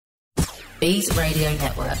Bees Radio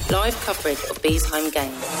Network. Live coverage of Bees home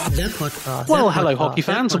games. The podcast. Well, hello, hockey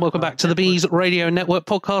fans, and welcome back to the Bees Radio Network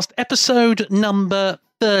podcast, episode number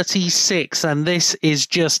 36. And this is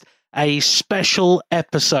just a special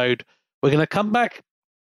episode. We're going to come back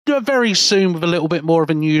very soon with a little bit more of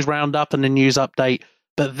a news roundup and a news update.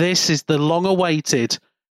 But this is the long-awaited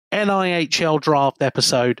NIHL draft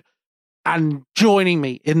episode. And joining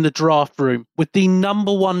me in the draft room with the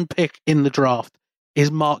number one pick in the draft is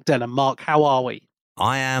Mark Denham. Mark, how are we?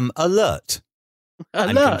 I am alert.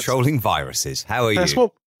 And controlling viruses. How are That's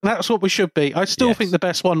you? That's what we should be. I still think the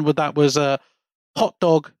best one with that was Hot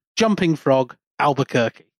Dog, Jumping Frog,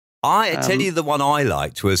 Albuquerque. I tell you, the one I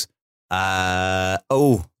liked was,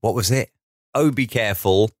 what was it? Oh, be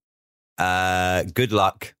careful. Good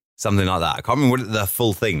luck. Something like that. I can't remember the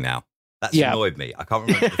full thing now. That's annoyed me. I can't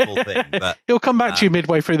remember the full thing. But he'll come back to you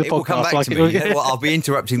midway through the podcast. Will come back to me. You know what? I'll be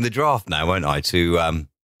interrupting the draft now, won't I, to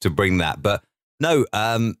bring that. But no,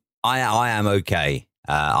 I am okay.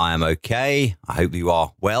 I am okay. I hope you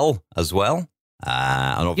are well as well.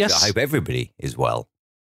 And obviously, I hope everybody is well.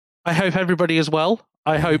 I hope everybody is well.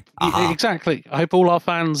 I hope exactly. I hope all our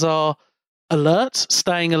fans are alert,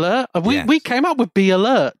 staying alert. We came up with Be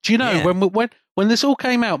Alert. Do you know when this all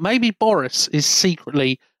came out? Maybe Boris is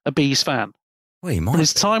secretly a Bees fan. Well, he might.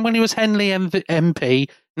 His time when he was Henley MP,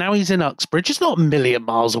 now he's in Uxbridge. It's not a million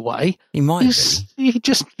miles away. He might be. He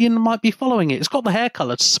just might be following it. It's got the hair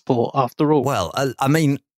colour to support, after all. Well, I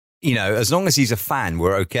mean, as long as he's a fan,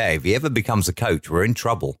 we're okay. If he ever becomes a coach, we're in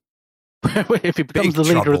trouble. If he becomes the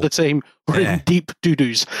leader of the team, we're in deep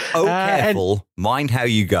doo-doos. Oh, careful. Mind how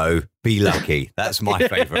you go. Be lucky. That's my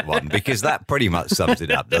favourite one, because that pretty much sums it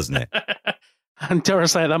up, doesn't it? And dare I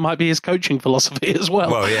say, that might be his coaching philosophy as well.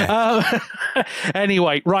 Well, yeah.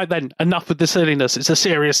 Anyway, right then, enough with the silliness. It's a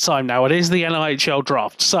serious time now. It is the NIHL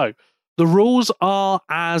draft. So, the rules are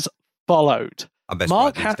as followed. I best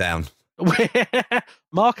write these down.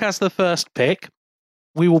 Mark has the first pick.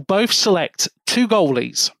 We will both select 2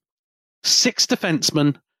 goalies, 6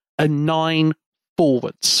 defensemen, and 9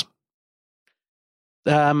 forwards.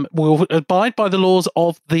 We'll abide by the laws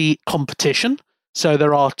of the competition. So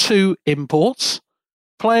there are 2 imports.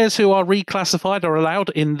 Players who are reclassified are allowed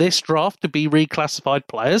in this draft to be reclassified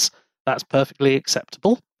players. That's perfectly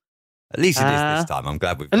acceptable. At least it is this time. I'm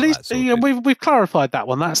glad we've got that sorted. We've clarified that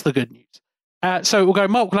one. That's the good news. So we'll go,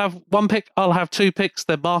 Mark will have 1 pick, I'll have 2 picks,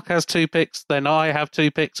 then Mark has 2 picks, then I have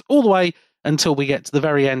 2 picks, all the way until we get to the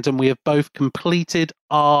very end and we have both completed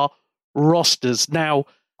our rosters. Now,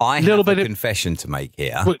 I have a confession to make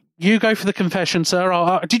here. You go for the confession,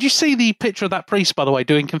 sir. Did you see the picture of that priest, by the way,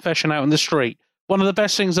 doing confession out in the street? One of the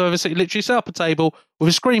best things I've ever seen. Literally set up a table with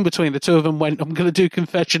a screen between the two of them. Went, I'm going to do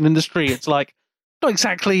confession in the street. It's like not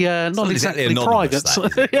exactly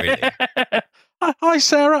private. Really? Hi,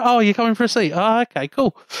 Sarah. Oh, you're coming for a seat? Oh, okay,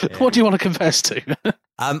 cool. Yeah. What do you want to confess to?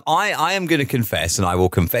 I am going to confess, and I will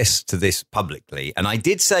confess to this publicly. And I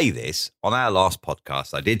did say this on our last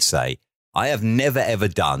podcast. I did say I have never, ever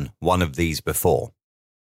done one of these before.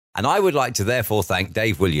 And I would like to therefore thank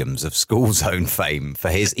Dave Williams of School Zone fame for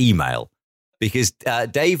his email, because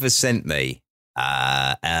Dave has sent me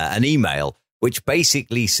an email which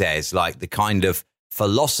basically says like the kind of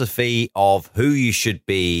philosophy of who you should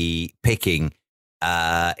be picking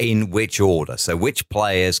in which order. So which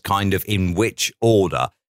players kind of in which order.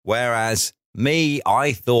 Whereas me,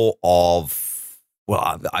 I thought of,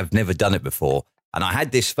 I've never done it before. And I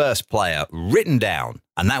had this first player written down,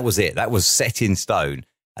 and that was it. That was set in stone.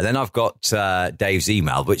 And then I've got Dave's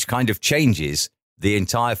email, which kind of changes the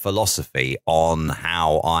entire philosophy on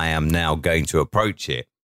how I am now going to approach it.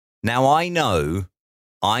 Now, I know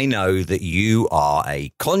that you are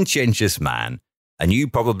a conscientious man, and you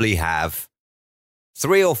probably have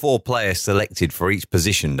 3 or 4 players selected for each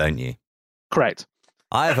position, don't you? Correct.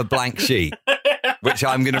 I have a blank sheet, which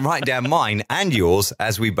I'm going to write down mine and yours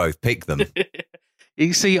as we both pick them.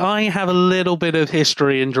 You see, I have a little bit of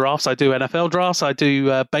history in drafts. I do NFL drafts. I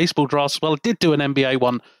do baseball drafts. Well, I did do an NBA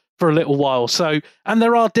one for a little while. And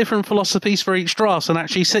there are different philosophies for each draft. And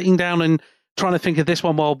actually sitting down and trying to think of this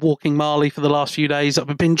one while walking Marley for the last few days,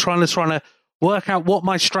 I've been trying to work out what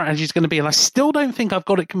my strategy is going to be. And I still don't think I've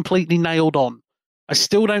got it completely nailed on. I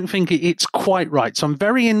still don't think it's quite right. So I'm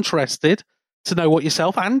very interested to know what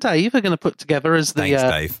yourself and Dave are going to put together as the... Thanks,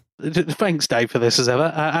 Dave. Thanks, Dave, for this as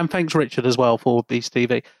ever. And thanks, Richard, as well, for Beast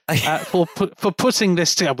TV. For putting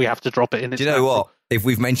this together. We have to drop it in. Do you know what? If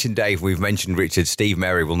we've mentioned Dave, we've mentioned Richard. Steve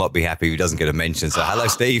Merry will not be happy if he doesn't get a mention. So hello,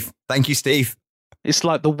 Steve. Thank you, Steve. It's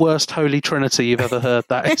like the worst holy trinity you've ever heard.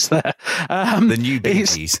 That is there. The new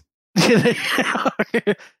Beasties.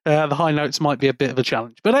 The high notes might be a bit of a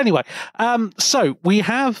challenge. But anyway, so we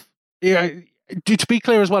have to be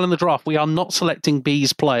clear as well in the draft, we are not selecting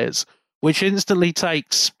B's players, which instantly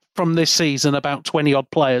takes from this season about 20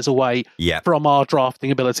 odd players away from our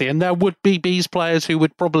drafting ability. And there would be B's players who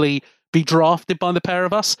would probably be drafted by the pair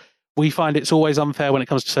of us. We find it's always unfair when it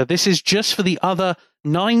comes to... So this is just for the other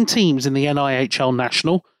 9 teams in the NIHL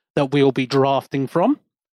National that we'll be drafting from.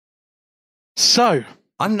 So,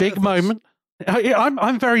 big moment.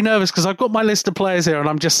 I'm very nervous because I've got my list of players here and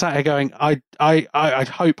I'm just sat here going, I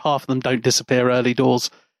hope half of them don't disappear early doors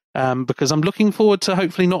because I'm looking forward to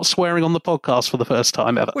hopefully not swearing on the podcast for the first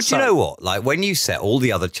time ever. Well, do you know what? Like when you set all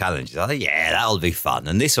the other challenges, I think, that'll be fun.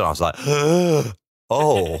 And this one, I was like,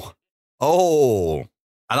 oh.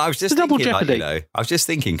 And I was just thinking, I was just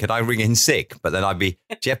thinking, could I ring in sick? But then I'd be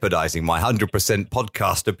jeopardizing my 100%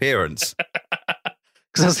 podcast appearance.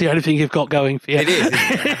 Because that's the only thing you've got going for you. It is, isn't it?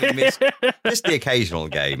 Having missed just the occasional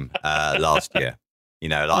game last year.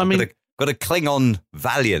 I've got to cling on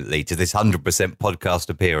valiantly to this 100% podcast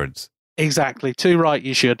appearance. Exactly. Too right,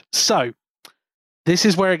 you should. So, this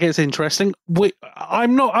is where it gets interesting.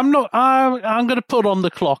 I'm going to put on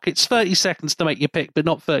the clock. It's 30 seconds to make your pick, but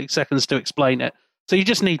not 30 seconds to explain it. So you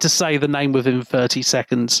just need to say the name within 30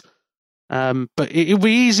 seconds. But it'll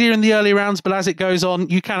be easier in the early rounds, but as it goes on,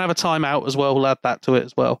 you can have a timeout as well. We'll add that to it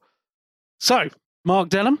as well. So, Mark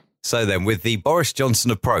Denham. So then, with the Boris Johnson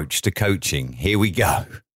approach to coaching, here we go.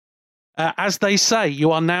 As they say,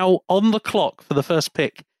 you are now on the clock for the first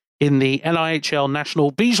pick in the NIHL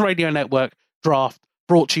National Bees Radio Network draft,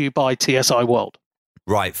 brought to you by TSI World.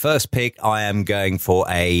 Right, first pick, I am going for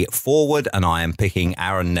a forward, and I am picking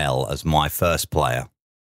Aaron Nell as my first player.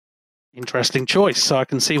 Interesting choice. So I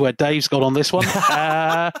can see where Dave's got on this one.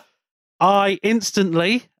 I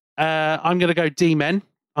instantly, I'm going to go D-men.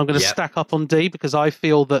 I'm going to stack up on D because I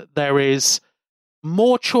feel that there is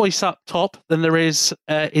more choice up top than there is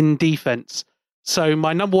in defense. So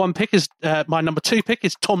my number 2 pick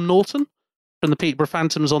is Tom Norton from the Peterborough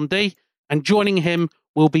Phantoms on D, and joining him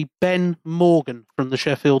will be Ben Morgan from the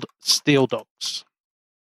Sheffield Steel Dogs.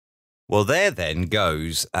 Well, there then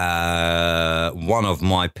goes one of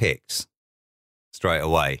my picks straight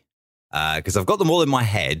away because I've got them all in my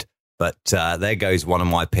head, but there goes one of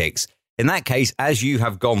my picks. In that case, as you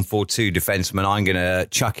have gone for 2 defensemen, I'm going to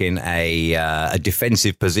chuck in a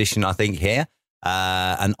defensive position, I think, here.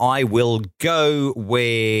 And I will go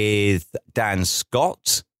with Dan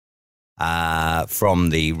Scott from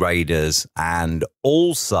the Raiders. And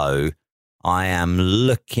also, I am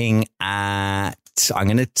looking at... I'm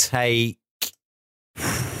going to take...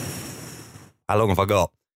 How long have I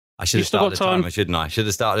got? I should have started a timer, shouldn't I? Should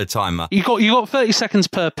have started a timer. You got 30 seconds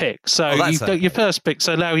per pick. So you've got your first pick.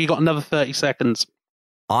 So now you got another 30 seconds.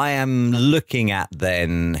 I am looking at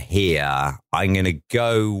then here. I'm going to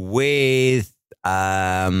go with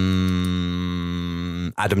Adam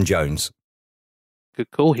Jones.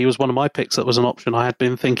 Good call. He was one of my picks. That was an option. I had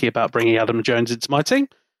been thinking about bringing Adam Jones into my team.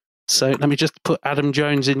 So let me just put Adam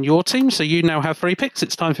Jones in your team. So you now have 3 picks.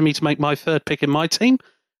 It's time for me to make my 3rd pick in my team.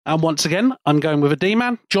 And once again, I'm going with a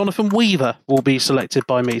D-man. Jonathan Weaver will be selected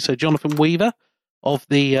by me. So Jonathan Weaver of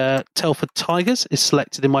the Telford Tigers is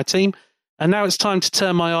selected in my team. And now it's time to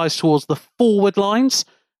turn my eyes towards the forward lines.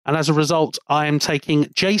 And as a result, I am taking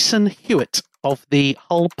Jason Hewitt of the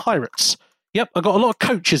Hull Pirates. Yep, I've got a lot of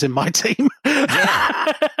coaches in my team.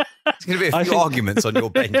 Yeah. There's going to be a few arguments on your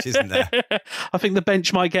bench, isn't there? I think the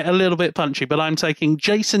bench might get a little bit punchy, but I'm taking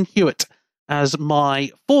Jason Hewitt as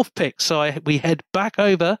my 4th pick. So we head back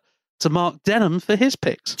over to Mark Denham for his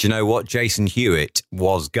picks. Do you know what? Jason Hewitt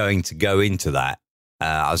was going to go into that.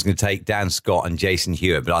 I was going to take Dan Scott and Jason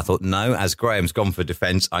Hewitt, but I thought, no, as Graham's gone for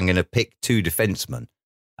defence, I'm going to pick 2 defencemen.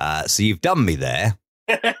 So you've done me there.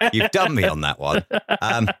 You've done me on that one.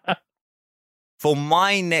 For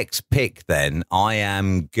my next pick, then, I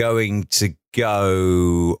am going to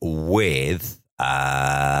go with...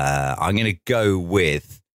 I'm going to go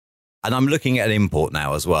with... And I'm looking at an import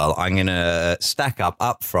now as well. I'm going to stack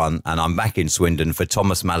up front, and I'm back in Swindon for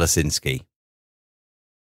Thomas Malasinski.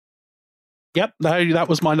 Yep, no, that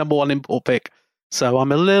was my number 1 import pick. So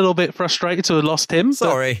I'm a little bit frustrated to have lost him.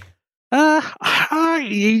 Sorry.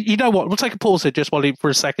 You know what? We'll take a pause here just for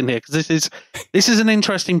a second here, because this is an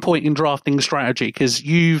interesting point in drafting strategy, because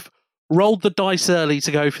you've rolled the dice early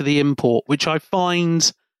to go for the import, which I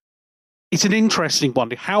find it's an interesting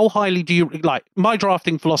one. How highly do you like? My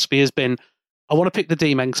drafting philosophy has been, I want to pick the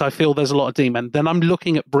D-men because I feel there's a lot of D-men. Then I'm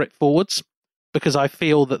looking at Brit forwards because I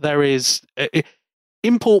feel that there is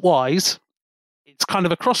import wise, it's kind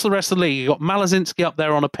of across the rest of the league. You've got Malasinski up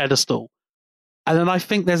there on a pedestal. And then I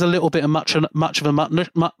think there's a little bit of much of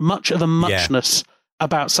a muchness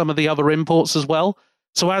about some of the other imports as well.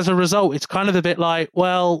 So as a result, it's kind of a bit like,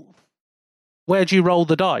 well, where do you roll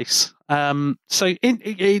the dice? It's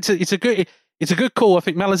a good call. I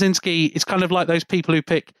think Malazinski is kind of like those people who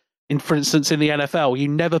pick, for instance, in the NFL, you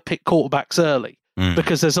never pick quarterbacks early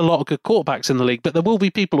because there's a lot of good quarterbacks in the league, but there will be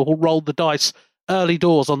people who will roll the dice early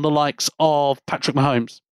doors on the likes of Patrick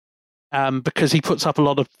Mahomes because he puts up a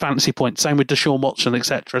lot of fantasy points. Same with Deshaun Watson,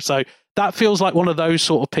 etc. So that feels like one of those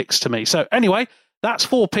sort of picks to me. So anyway, that's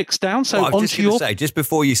 4 picks down. So well, just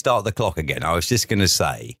before you start the clock again, I was just going to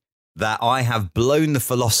say that I have blown the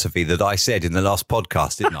philosophy that I said in the last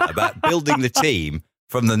podcast, didn't I, about building the team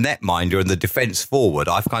from the netminder and the defence forward.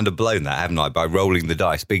 I've kind of blown that, haven't I, by rolling the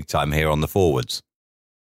dice big time here on the forwards.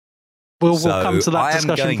 We'll come to that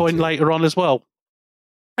discussion point later on as well.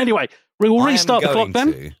 Anyway, we will restart the clock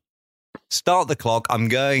then. Start the clock. I'm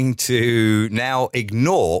going to now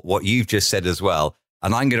ignore what you've just said as well,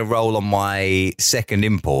 and I'm going to roll on my second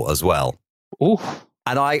import as well. Ooh.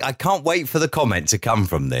 And I can't wait for the comment to come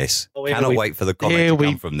from this. Cannot wait for the comment to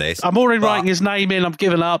come from this. I'm already writing his name in. I'm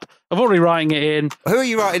giving up. I'm already writing it in. Who are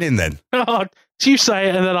you writing in then? You say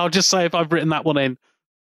it, and then I'll just say if I've written that one in.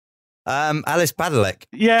 Alice Padalecki.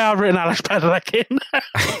 Yeah, I've written Alice Padalecki in.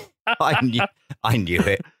 I knew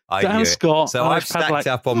it. Dan Scott. So I've stacked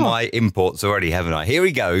up on my imports already, haven't I? Here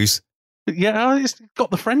he goes. Yeah, it's got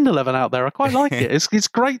the friend 11 out there. I quite like it. It's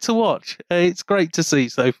great to watch. It's great to see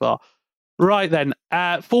so far. Right then,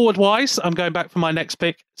 forward-wise, I'm going back for my next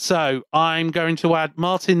pick. So I'm going to add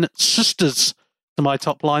Martin Susters to my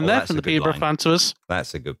top line there from the Peterborough Phantoms.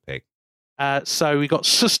 That's a good pick. So we got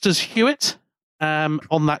Susters Hewitt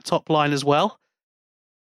on that top line as well.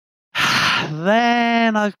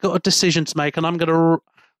 Then I've got a decision to make, and I'm going to...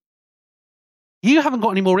 You haven't got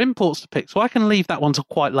any more imports to pick, so I can leave that one till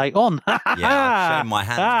quite late on. Yeah, I've shown my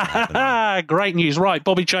hand. Great news. Right,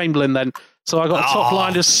 Bobby Chamberlain then. So I got a top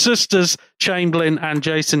line of Sisters, Chamberlain, and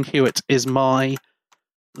Jason Hewitt is my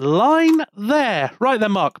line there. Right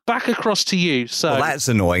then, Mark, back across to you. So well, that's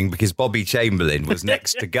annoying because Bobby Chamberlain was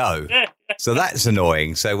next to go. So that's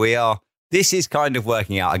annoying. So this is kind of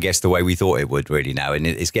working out, I guess, the way we thought it would really now. And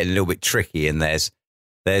it's getting a little bit tricky, and there's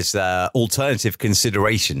alternative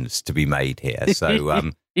considerations to be made here. So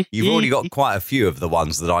you've already got quite a few of the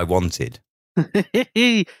ones that I wanted. At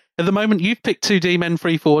the moment, you've picked 2 D-men,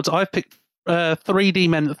 3 forwards. I've picked 3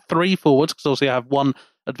 D-men, 3 forwards, because obviously I have 1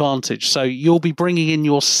 advantage. So you'll be bringing in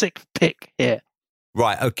your 6th pick here.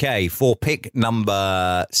 Right, okay. For pick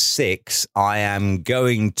number 6, I am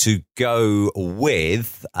going to go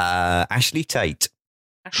with Ashley Tate.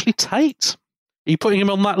 Ashley Tate? Are you putting him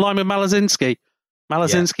on that line with Malazinski?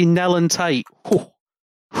 Malazinski, Nell and Tate.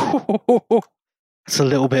 That's a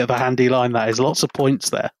little bit of a handy line, that is. Lots of points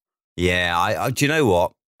there. Yeah, I do you know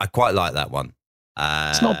what? I quite like that one.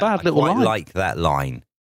 It's not a bad little line. I quite like that line.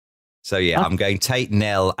 So, yeah, I'm going Tate,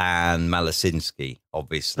 Nell, and Malazinski,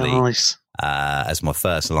 obviously. Nice. As my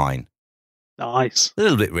first line. Nice. A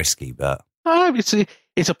little bit risky, but... Oh, it's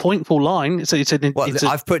a pointful line.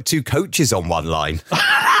 I've put 2 coaches on one line.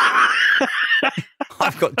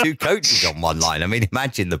 I've got 2 coaches on one line. I mean,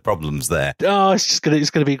 imagine the problems there. Oh, it's going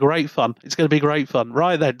to be great fun. It's going to be great fun.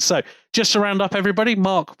 Right then. So just to round up everybody,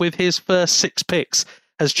 Mark, with his first 6 picks,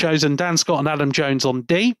 has chosen Dan Scott and Adam Jones on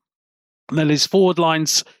D. And then his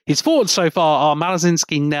forwards so far are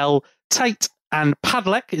Malazinski, Nell, Tate, and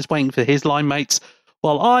Padlek is waiting for his line mates.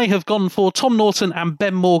 While I have gone for Tom Norton and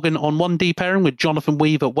Ben Morgan on 1D pairing with Jonathan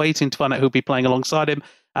Weaver waiting to find out who'll be playing alongside him.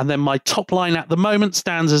 And then my top line at the moment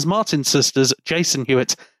stands as Martin Sisters, Jason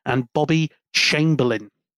Hewitt, and Bobby Chamberlain.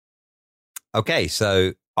 Okay,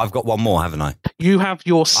 so I've got one more, haven't I? You have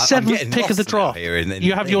your 7th pick of the draft.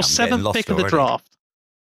 You have your 7th pick of the draft.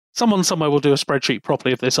 Someone somewhere will do a spreadsheet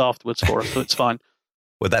properly of this afterwards for us, so it's fine.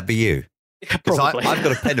 Would that be you? Because I've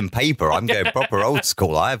got a pen and paper. I'm going proper old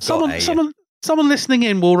school. Someone listening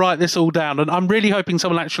in will write this all down, and I'm really hoping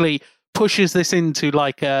someone actually pushes this into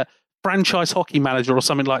like a franchise hockey manager or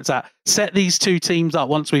something like that. Set these 2 teams up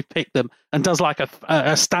once we've picked them and does like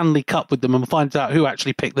a Stanley Cup with them and finds out who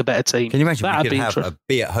actually picked the better team. Can you imagine we could have a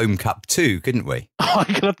Be at Home Cup too, couldn't we? I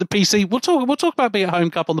could have the PC. We'll talk about Be at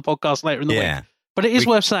Home Cup on the podcast later in the week. But it is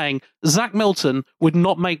worth saying, Zach Milton would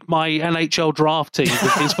not make my NHL draft team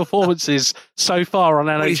with his performances so far on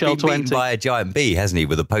NHL 20. He's been beaten by a giant bee, hasn't he,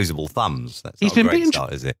 with opposable thumbs? That's not a great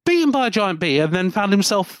start, is it? Beaten by a giant bee and then found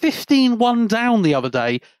himself 15-1 down the other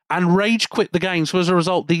day and rage quit the game. So as a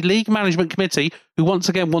result, the league management committee, who once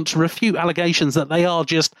again want to refute allegations that they are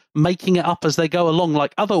just making it up as they go along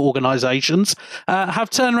like other organisations, have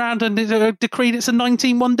turned around and decreed it's a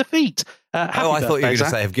 19-1 defeat. I thought you were going to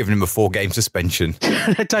say have given him a 4-game suspension.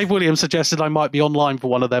 Dave Williams suggested I might be online for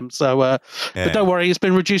one of them. So, but don't worry, it's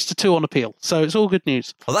been reduced to 2 on appeal. So it's all good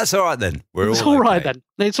news. Well, that's all right then. It's all right then.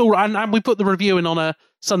 It's all right. And we put the review in on a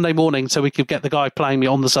Sunday morning so we could get the guy playing me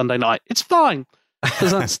on the Sunday night. It's fine.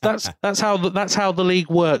 Because that's how the league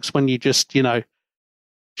works when you just,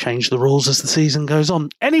 change the rules as the season goes on.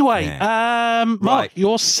 Anyway, Mark, right.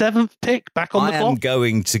 Your 7th pick back on the clock. I am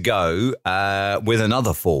going to go with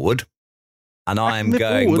another forward. And I am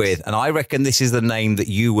going with, and I reckon this is the name that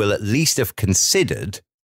you will at least have considered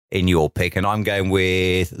in your pick, and I'm going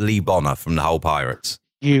with Lee Bonner from the Hull Pirates.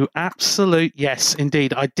 You absolute, yes,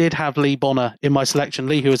 indeed. I did have Lee Bonner in my selection.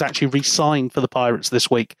 Lee, who was actually re-signed for the Pirates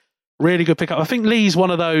this week. Really good pickup. I think Lee's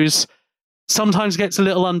one of those, sometimes gets a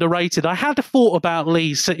little underrated. I had a thought about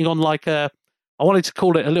Lee sitting on I wanted to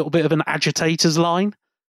call it a little bit of an agitators line.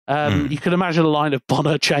 You could imagine a line of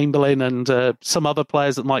Bonner, Chamberlain, and some other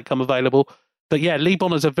players that might come available. But yeah, Lee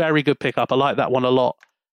Bonner's a very good pickup. I like that one a lot.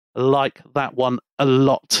 Right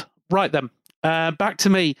then, back to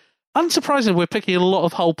me. Unsurprisingly, we're picking a lot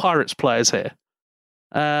of Hull Pirates players here.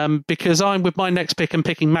 Because I'm with my next pick and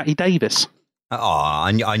picking Matty Davis. Oh,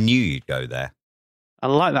 I knew you'd go there. I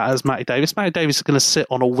like that as Matty Davis. Matty Davis is going to sit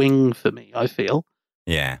on a wing for me, I feel.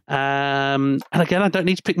 Yeah. And again, I don't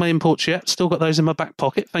need to pick my imports yet. Still got those in my back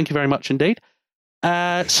pocket. Thank you very much indeed.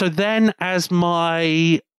 So then as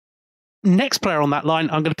my next player on that line,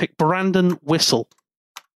 I'm going to pick Brandon Whistle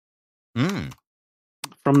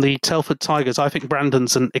from the Telford Tigers. I think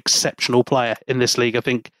Brandon's an exceptional player in this league. I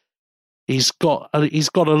think he's got a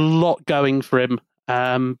lot going for him.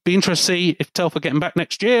 Be interested to see if Telford get him back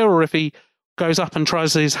next year or if he goes up and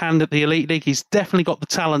tries his hand at the Elite League. He's definitely got the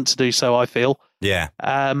talent to do so, I feel. Yeah.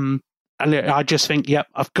 And I just think,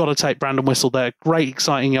 I've got to take Brandon Whistle there. Great,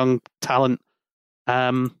 exciting young talent.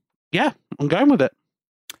 I'm going with it.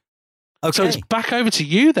 Okay. So it's back over to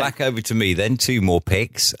you then. Back over to me then. 2 more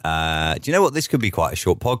picks. Do you know what? This could be quite a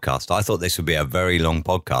short podcast. I thought this would be a very long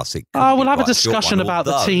podcast. We'll have a discussion about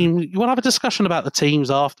the team. We'll have a discussion about the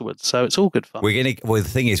teams afterwards. So it's all good fun. The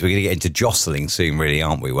thing is, we're going to get into jostling soon, really,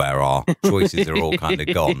 aren't we? Where our choices are all kind of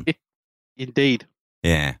gone. Indeed.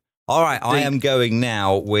 Yeah. All right. Indeed. I am going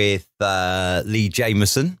now with Lee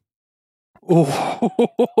Jameson. Oh,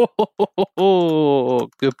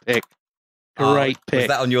 good pick. Great pick. Was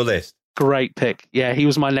that on your list? Great pick. Yeah, he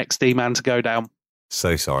was my next D-man to go down.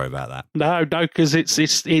 So sorry about that. No, because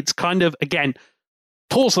it's kind of, again,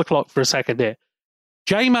 pause the clock for a second here.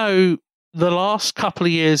 JMO, the last couple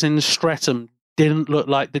of years in Streatham didn't look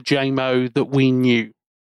like the JMO that we knew.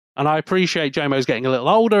 And I appreciate JMO's getting a little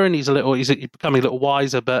older and he's becoming a little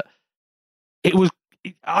wiser, but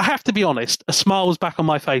I have to be honest, a smile was back on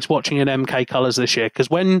my face watching in MK colours this year, because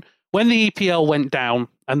when the EPL went down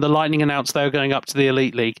and the Lightning announced they were going up to the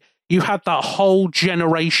Elite League, you had that whole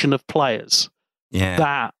generation of players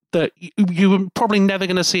that you were probably never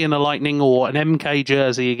going to see in a Lightning or an MK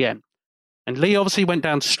jersey again. And Lee obviously went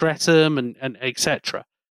down to Streatham and etc.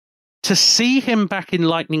 To see him back in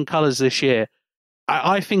Lightning colours this year,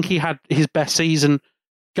 I think he had his best season,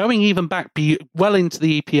 going even back well into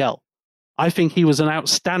the EPL. I think he was an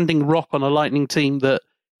outstanding rock on a Lightning team that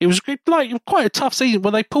it was like quite a tough season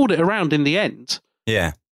where they pulled it around in the end.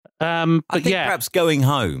 Yeah. But I think perhaps going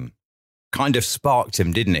home kind of sparked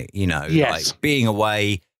him, didn't it? Yes. Like being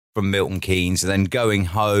away from Milton Keynes and then going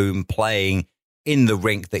home, playing in the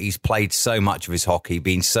rink that he's played so much of his hockey,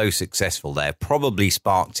 been so successful there, probably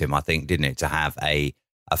sparked him, I think, didn't it, to have a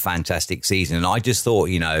fantastic season. And I just thought,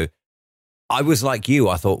 I was like you.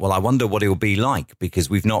 I thought, well, I wonder what he'll be like, because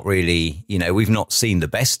we've not really, we've not seen the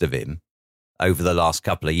best of him over the last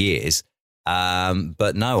couple of years.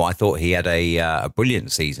 But no, I thought he had a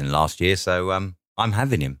brilliant season last year. So I'm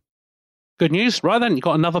having him. Good news. Right then, you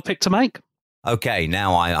got another pick to make. Okay,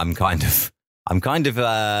 now I'm kind of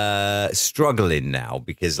struggling now,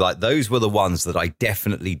 because like those were the ones that I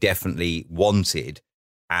definitely wanted,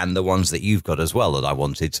 and the ones that you've got as well that I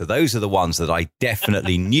wanted. So those are the ones that I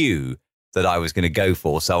definitely knew that I was going to go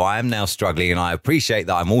for. So I am now struggling, and I appreciate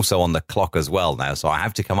that I'm also on the clock as well now. So I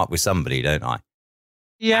have to come up with somebody, don't I?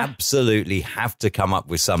 Yeah. Absolutely have to come up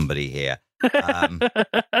with somebody here.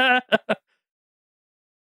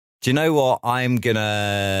 Do you know what? I'm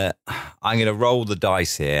gonna roll the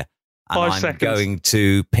dice here, and 5 I'm seconds. going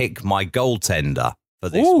to pick my goaltender for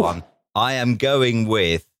this one. I am going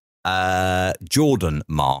with Jordan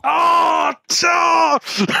Marr. Oh,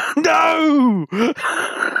 no!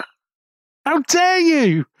 How dare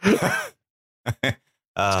you?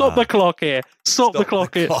 Stop the clock here. Stop the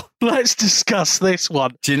clock here. Let's discuss this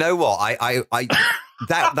one. Do you know what? I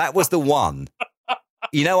that was the one.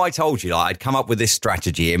 You know, I told you I'd come up with this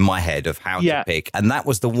strategy in my head of how to pick, and that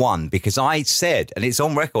was the one because I said, and it's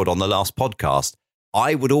on record on the last podcast,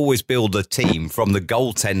 I would always build a team from the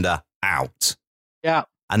goaltender out. Yeah.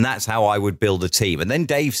 And that's how I would build a team. And then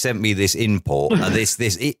Dave sent me this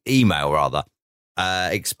email rather,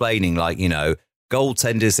 explaining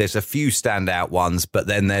goaltenders, there's a few standout ones, but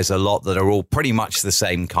then there's a lot that are all pretty much the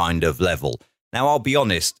same kind of level. Now, I'll be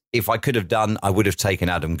honest, if I could have done, I would have taken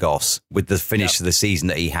Adam Goss with the finish of the season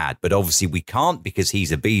that he had. But obviously we can't because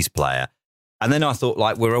he's a Bees player. And then I thought,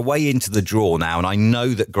 we're away into the draw now. And I know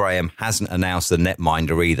that Graham hasn't announced the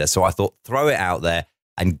netminder either. So I thought, throw it out there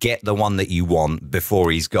and get the one that you want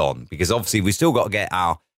before he's gone. Because obviously we've still got to get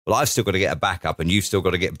I've still got to get a backup and you've still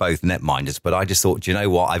got to get both netminders. But I just thought, do you know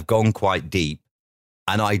what? I've gone quite deep.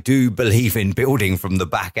 And I do believe in building from the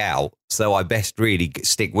back out. So I best really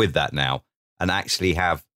stick with that now and actually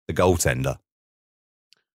have the goaltender.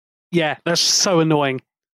 Yeah, that's so annoying.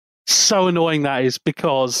 So annoying that is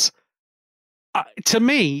because to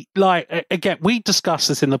me, again, we discussed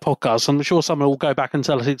this in the podcast. I'm sure someone will go back and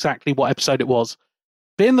tell us exactly what episode it was.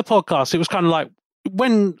 But in the podcast, it was kind of like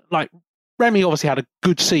when Remy obviously had a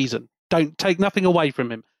good season. Don't take nothing away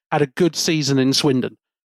from him. Had a good season in Swindon.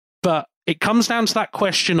 But it comes down to that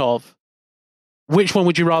question of which one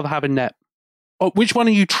would you rather have in net? Or which one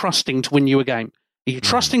are you trusting to win you a game? Are you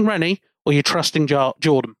trusting Rennie or are you trusting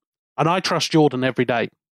Jordan? And I trust Jordan every day.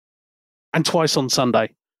 And twice on Sunday.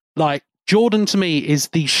 Jordan to me is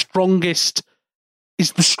the strongest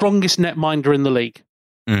netminder in the league.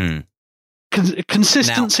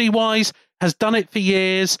 Consistency wise, has done it for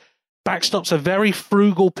years. Backstop's a very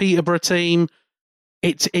frugal Peterborough team.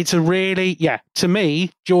 It's a really, to me,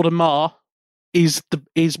 Jordan Marr is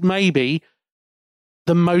maybe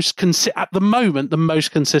the most at the moment the most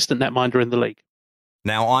consistent netminder in the league.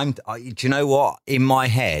 Now do you know what? In my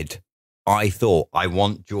head, I thought I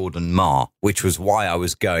want Jordan Marr, which was why I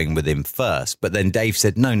was going with him first. But then Dave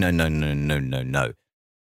said no. And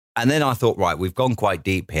then I thought, right, we've gone quite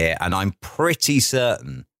deep here, and I'm pretty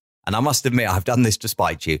certain, and I must admit, I've done this to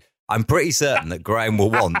spite you. I'm pretty certain that Graham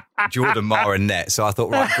will want Jordan Marr in net. So I thought,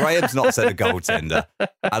 right, Graham's not said a goaltender,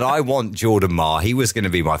 and I want Jordan Marr. He was going to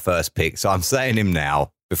be my first pick, so I'm saying him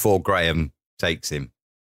now before Graham takes him.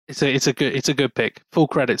 It's a good pick. Full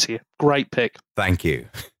credit to you. Great pick. Thank you.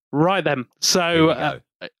 Right then. So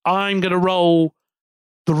I'm going to roll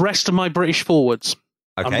the rest of my British forwards.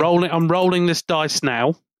 Okay. I'm rolling this dice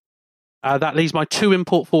now. That leaves my 2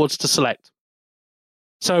 import forwards to select.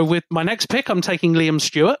 So with my next pick, I'm taking Liam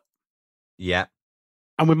Stewart. Yeah.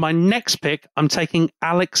 And with my next pick, I'm taking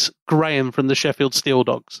Alex Graham from the Sheffield Steel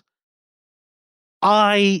Dogs.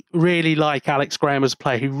 I really like Alex Graham as a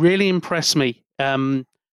player. He really impressed me.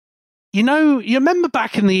 You remember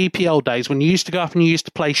back in the EPL days when you used to go up and you used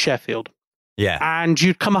to play Sheffield? Yeah. And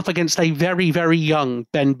you'd come up against a very, very young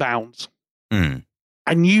Ben Bounds. Mm.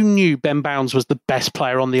 And you knew Ben Bounds was the best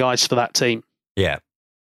player on the ice for that team. Yeah.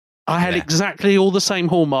 I had exactly all the same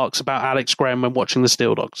hallmarks about Alex Graham when watching the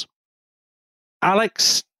Steel Dogs.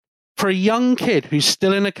 Alex, for a young kid who's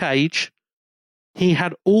still in a cage, he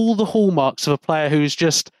had all the hallmarks of a player who's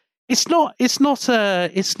just, it's not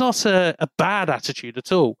a bad attitude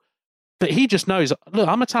at all. But he just knows, look,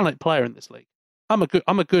 I'm a talented player in this league. I'm a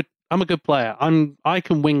good player. I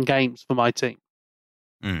can win games for my team.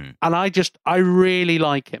 Mm. And I really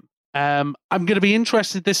like him. I'm going to be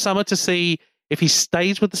interested this summer to see if he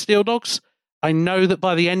stays with the Steel Dogs. I know that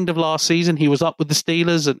by the end of last season, he was up with the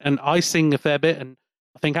Steelers and icing a fair bit. And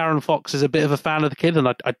I think Aaron Fox is a bit of a fan of the kid, and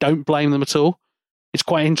I don't blame them at all. It's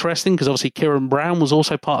quite interesting because obviously Kieran Brown was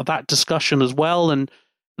also part of that discussion as well. And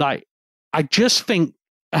I just think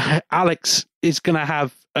Alex is going to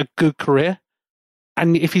have a good career.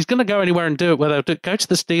 And if he's going to go anywhere and do it, go to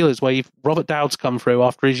the Steelers where Robert Dowd's come through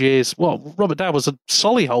after his years. Well, Robert Dowd was a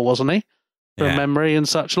Solihull, wasn't he? From memory and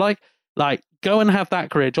such like. Go and have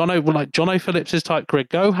that career. John O'Phillips' type career.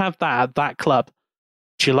 Go have that at that club.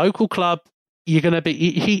 It's your local club. You're going to be...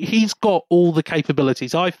 He's got all the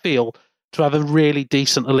capabilities, I feel, to have a really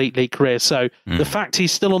decent elite league career. So the fact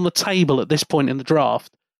he's still on the table at this point in the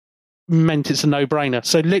draft meant it's a no-brainer.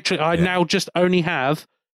 So literally, I now just only have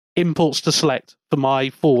imports to select for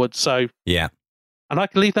my forwards. So and I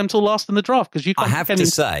can leave them till last in the draft because you can't. I have to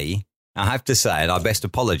say, and I best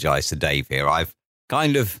apologise to Dave here. I've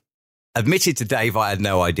kind of admitted to Dave I had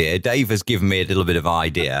no idea. Dave has given me a little bit of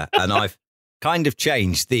idea, and I've kind of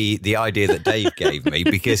changed the idea that Dave gave me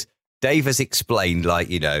because Dave has explained,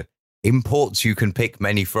 imports you can pick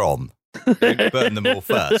many from. Burn them all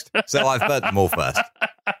first. So I've burnt them all first.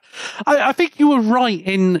 I think you were right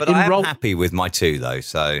But I am happy with my 2, though.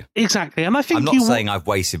 So exactly, and I think I'm not saying I've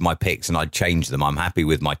wasted my picks and I'd change them. I'm happy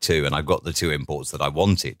with my 2, and I've got the 2 imports that I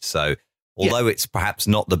wanted. So although it's perhaps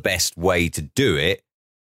not the best way to do it,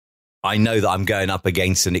 I know that I'm going up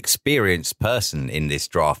against an experienced person in this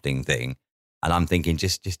drafting thing, and I'm thinking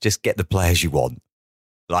just get the players you want.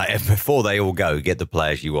 Like before they all go, get the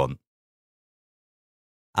players you want.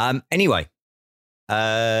 Anyway.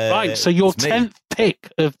 Right, so your 10th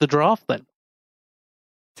pick of the draft then.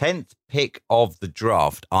 10th pick of the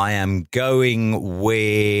draft, I am going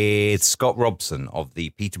with Scott Robson of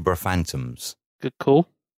the Peterborough Phantoms. Good call.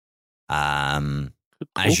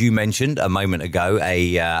 As you mentioned a moment ago,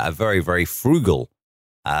 a very, very frugal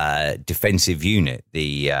defensive unit,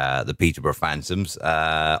 the Peterborough Phantoms.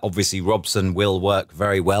 Obviously, Robson will work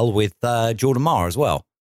very well with Jordan Marr as well.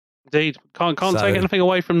 Indeed. Can't take anything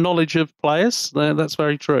away from knowledge of players. That's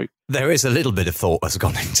very true. There is a little bit of thought that's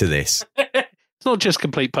gone into this. It's not just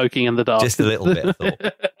complete poking in the dark. Just a little bit of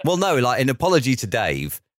thought. Well, no, like an apology to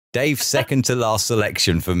Dave. Dave's second to last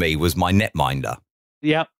selection for me was my netminder.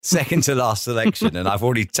 Yep. Second to last selection, and I've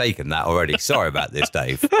already taken that already. Sorry about this,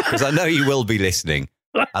 Dave, because I know you will be listening,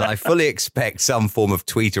 and I fully expect some form of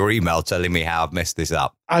tweet or email telling me how I've messed this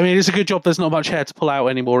up. I mean, it's a good job there's not much hair to pull out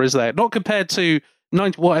anymore, is there? Not compared to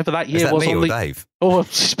 90, whatever that year is that was. Me or Dave? Oh,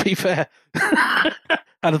 just be fair.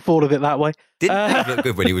 I'd have thought of it that way. Didn't Dave look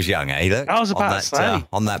good when he was young, eh? I was about to say.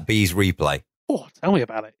 On that Bees replay. Oh, tell me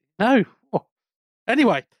about it. No. Oh.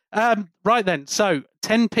 Anyway, right then. So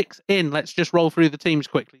 10 picks in. Let's just roll through the teams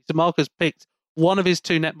quickly. So Mark has picked one of his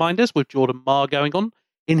 2 netminders with Jordan Marr going on.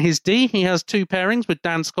 In his D, he has 2 pairings with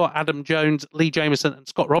Dan Scott, Adam Jones, Lee Jameson, and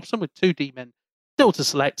Scott Robson, with 2 D-men still to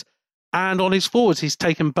select. And on his forwards, he's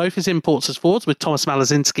taken both his imports as forwards with Thomas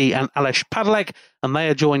Malazinski and Alesh Padalek, and they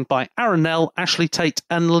are joined by Aaron Nell, Ashley Tate,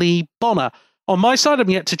 and Lee Bonner. On my side, I'm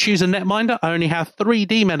yet to choose a netminder. I only have 3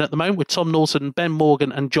 D-men at the moment with Tom Norton, Ben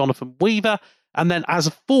Morgan, and Jonathan Weaver. And then as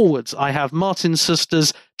forwards, I have Martin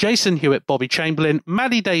Susters, Jason Hewitt, Bobby Chamberlain,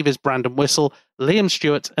 Maddie Davies, Brandon Whistle, Liam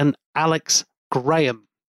Stewart, and Alex Graham.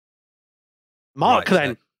 Mark, right,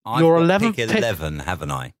 then, so your 11th pick. 11,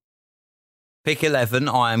 haven't I? Pick 11,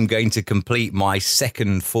 I am going to complete my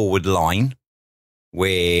second forward line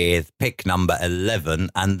with pick number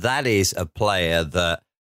 11, and that is a player that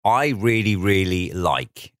I really, really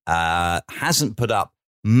like. Hasn't put up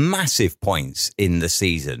massive points in the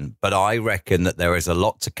season, but I reckon that there is a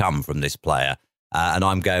lot to come from this player, and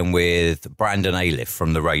I'm going with Brandon Ailiff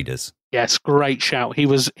from the Raiders. Yes, great shout.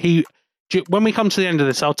 When we come to the end of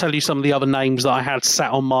this, I'll tell you some of the other names that I had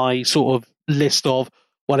sat on my sort of list of,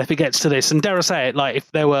 well, if it gets to this, and dare I say it, like if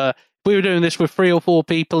we were doing this with 3 or 4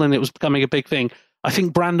 people and it was becoming a big thing, I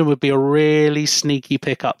think Brandon would be a really sneaky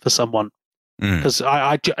pickup for someone, because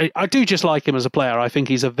I do just like him as a player. I think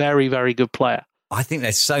he's a very, very good player. I think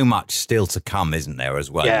there's so much still to come, isn't there, as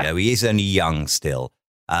well? Yeah. You know, he is only young still,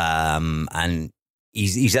 and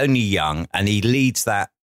he's only young, and he leads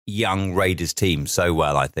that young Raiders team so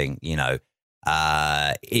well. I think, you know,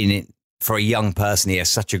 for a young person, he has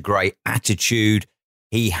such a great attitude.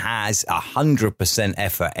 He has 100%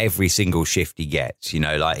 effort every single shift he gets. You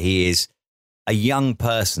know, like he is a young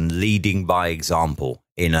person leading by example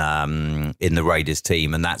in the Raiders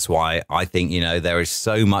team. And that's why I think, you know, there is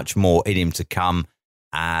so much more in him to come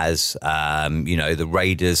as, you know, the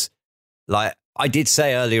Raiders, like I did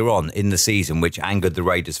say earlier on in the season, which angered the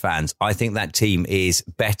Raiders fans, I think that team is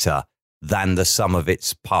better than the sum of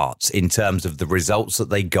its parts in terms of the results that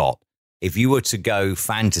they got. If you were to go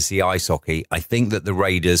fantasy ice hockey, I think that the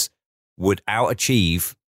Raiders would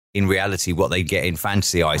outachieve in reality what they get in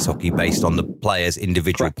fantasy ice hockey based on the players'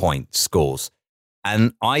 individual point scores.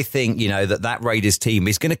 And I think, you know, that Raiders team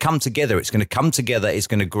is going to come together. It's going to come together. It's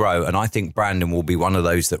going to grow. And I think Brandon will be one of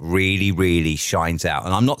those that really, really shines out.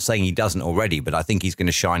 And I'm not saying he doesn't already, but I think he's going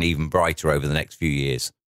to shine even brighter over the next few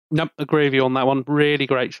years. Nope, agree with you on that one. Really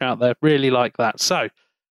great shout there. Really like that. So,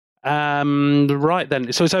 right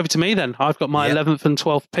then. So it's over to me then. I've got my 11th and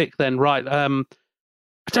 12th pick then. Right. I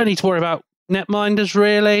don't need to worry about netminders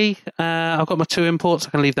really. I've got my 2 imports. I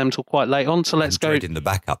can leave them till quite late on. So let's go. In the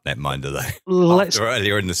backup netminder though. After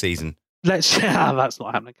earlier in the season. That's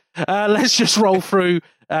not happening. Let's just roll through.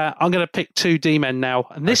 I'm going to pick 2 D-men now.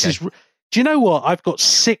 And this is, do you know what? I've got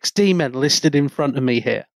 6 D-men listed in front of me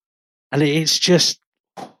here. And it's just.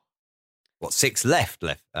 What, 6 left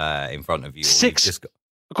in front of you? 6.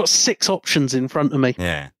 I've got 6 options in front of me.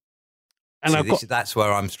 Yeah. And that's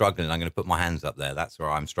where I'm struggling. I'm going to put my hands up there. That's where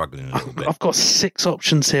I'm struggling a little bit. I've got 6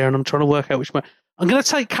 options here, and I'm trying to work out which one. I'm going to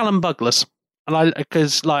take Callum Douglas, and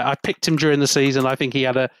because I picked him during the season. I think he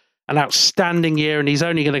had an outstanding year, and he's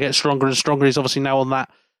only going to get stronger and stronger. He's obviously now on that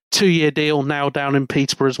 2-year deal, now down in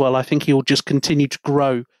Peterborough as well. I think he will just continue to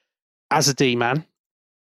grow as a D-man.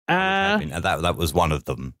 That was one of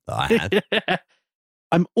them that I had.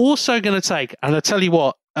 I'm also going to take, and I tell you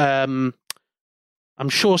what, I'm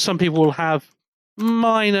sure some people will have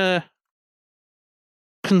minor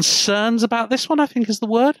concerns about this one, I think is the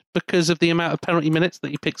word, because of the amount of penalty minutes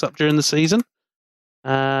that he picks up during the season.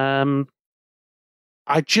 I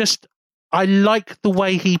like the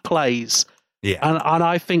way he plays. Yeah. And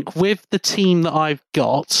I think with the team that I've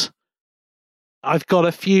got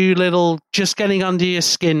a few little just getting under your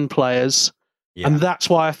skin players. Yeah. And that's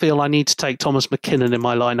why I feel I need to take Thomas McKinnon in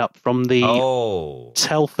my lineup from the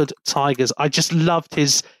Telford Tigers. I just loved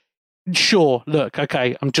his... Sure, look,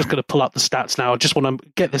 okay, I'm just going to pull up the stats now. I just want to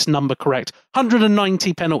get this number correct.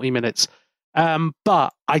 190 penalty minutes.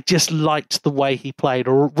 But I just liked the way he played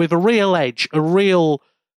with a real edge, he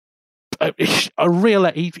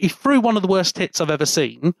threw one of the worst hits I've ever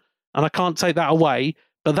seen, and I can't take that away,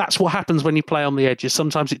 but that's what happens when you play on the edges.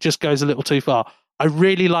 Sometimes it just goes a little too far. I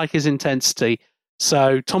really like his intensity.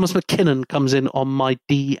 So Thomas McKinnon comes in on my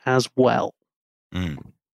D as well.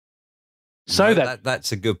 So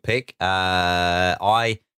that's a good pick.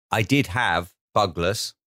 I did have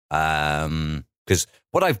Douglas, because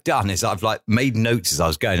what I've done is I've made notes as I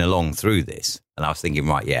was going along through this, and I was thinking,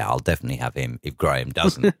 right, yeah, I'll definitely have him if Graham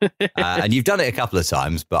doesn't. And you've done it a couple of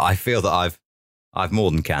times, but I feel that I've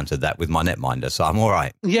more than countered that with my netminder, so I'm all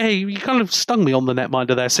right. Yeah, you kind of stung me on the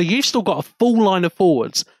netminder there. So you've still got a full line of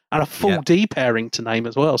forwards and a full D pairing to name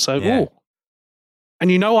as well. So,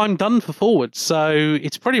 and I'm done for forwards, so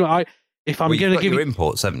it's pretty much. If I'm going to give you your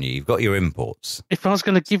imports, haven't you? You've got your imports. If I was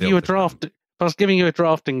going to give you a draft, if I was giving you a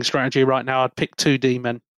drafting strategy right now, I'd pick 2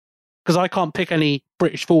 D-men, because I can't pick any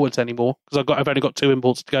British forwards anymore because I've only got 2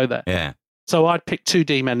 imports to go there. Yeah. So I'd pick 2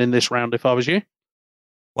 D-men in this round if I was you.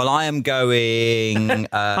 Well, I am going.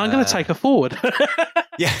 I'm going to take a forward.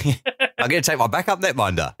 Yeah, I'm going to take my backup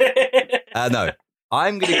netminder. No,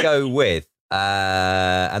 I'm going to go with,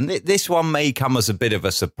 and this one may come as a bit of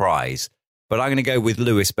a surprise, but I'm going to go with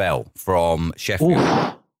Lewis Bell from Sheffield.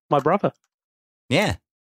 Ooh, my brother. Yeah.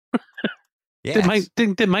 Yes.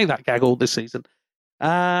 Didn't make that gaggle this season.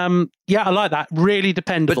 I like that. Really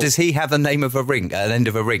dependable. But does he have the name of an end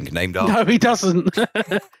of a rink named after? No, he doesn't.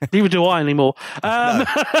 Neither do I anymore. No,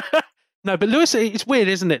 but Lewis, it's weird,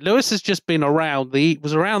 isn't it? Lewis has just been around.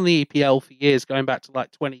 Was around the EPL for years, going back to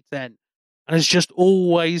 2010, and has just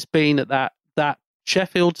always been at that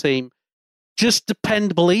Sheffield team. Just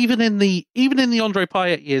dependable, even in the Andre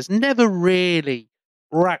Payet years, never really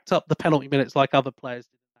racked up the penalty minutes like other players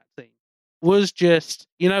did in that team. Was just,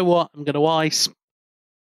 you know what, I'm going to ice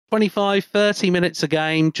 25, 30 minutes a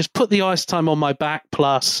game, just put the ice time on my back,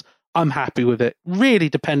 plus I'm happy with it. Really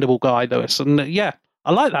dependable guy, Lewis. And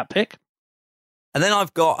I like that pick. And then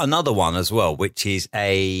I've got another one as well, which is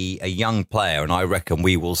a young player, and I reckon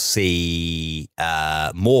we will see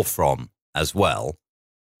more from as well.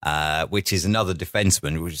 Which is another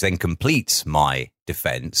defenseman, which then completes my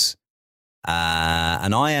defense.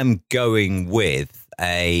 And I am going with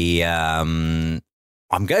an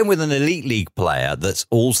Elite League player that's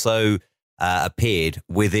also appeared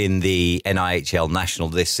within the NIHL National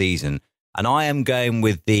this season. And I am going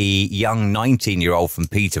with the young 19-year-old from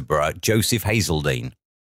Peterborough, Joseph Hazeldine.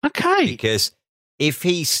 Okay. Because if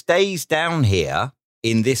he stays down here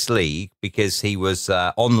in this league, because he was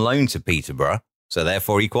on loan to Peterborough, so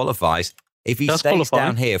therefore he qualifies. If he stays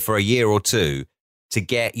down here for a year or two to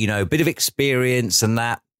get, a bit of experience and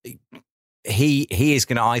that, he is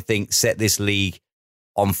going to, I think, set this league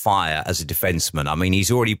on fire as a defenseman. I mean,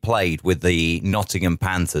 he's already played with the Nottingham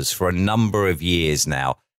Panthers for a number of years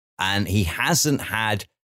now, and he hasn't had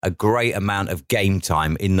a great amount of game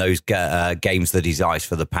time in those games that he's iced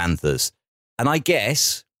for the Panthers. And I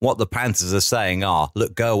guess what the Panthers are saying are,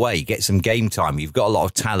 look, go away, get some game time. You've got a lot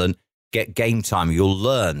of talent. Get game time. You'll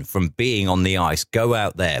learn from being on the ice. Go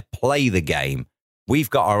out there, play the game. We've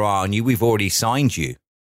got our eye on you. We've already signed you.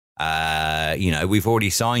 We've already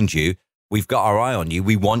signed you. We've got our eye on you.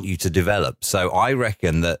 We want you to develop. So I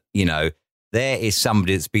reckon that, there is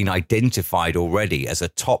somebody that's been identified already as a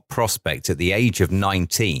top prospect at the age of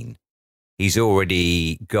 19. He's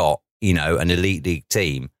already got, an elite league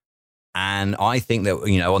team. And I think that,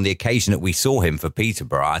 on the occasion that we saw him for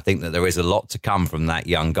Peterborough, I think that there is a lot to come from that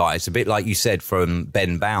young guy. It's a bit like you said from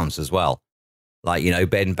Ben Bounds as well.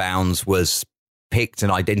 Ben Bounds was picked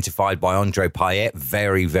and identified by Andre Payet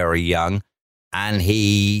very, very young. And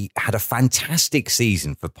he had a fantastic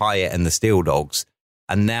season for Payet and the Steel Dogs.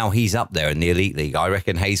 And now he's up there in the Elite League. I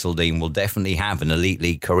reckon Hazeldine will definitely have an Elite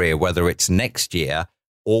League career, whether it's next year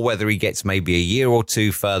or whether he gets maybe a year or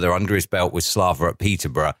two further under his belt with Slava at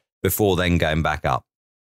Peterborough before then going back up.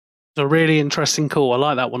 It's a really interesting call. I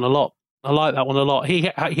like that one a lot. He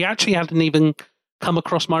actually hadn't even come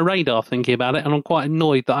across my radar thinking about it, and I'm quite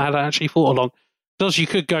annoyed that I hadn't actually thought along. Because you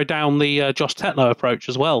could go down the Josh Tetlow approach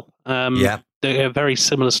as well. A very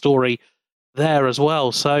similar story there as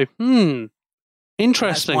well. So,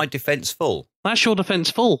 interesting. That's my defence full. That's your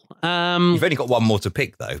defence full. You've only got one more to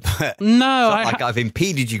pick, though. No, I've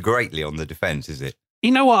impeded you greatly on the defence, is it?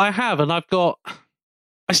 You know what I have, and I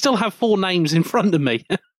still have 4 names in front of me.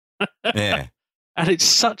 Yeah. And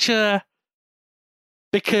it's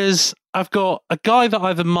because I've got a guy that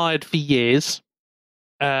I've admired for years,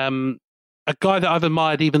 a guy that I've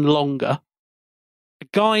admired even longer, a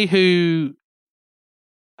guy who,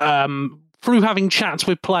 through having chats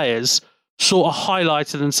with players, sort of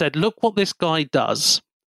highlighted and said, look what this guy does,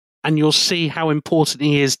 and you'll see how important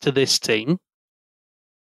he is to this team.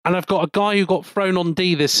 And I've got a guy who got thrown on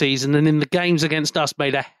D this season and in the games against us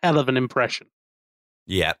made a hell of an impression.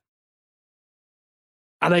 Yeah.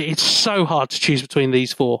 And it's so hard to choose between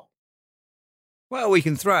these 4. Well, we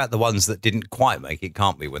can throw out the ones that didn't quite make it,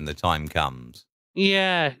 can't we, when the time comes?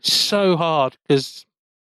 Yeah, so hard, because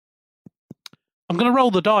I'm going to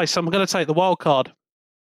roll the dice. I'm going to take the wild card.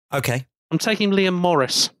 Okay. I'm taking Liam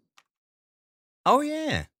Morris. Oh,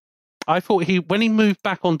 yeah. I thought when he moved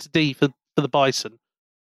back onto D for the Bison,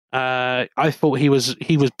 I thought he was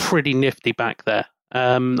pretty nifty back there.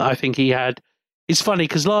 I think he had... It's funny,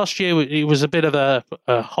 because last year he was a bit of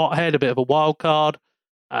a hothead, a bit of a wild card.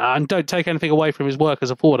 And don't take anything away from his work as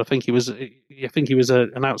a forward. I think he was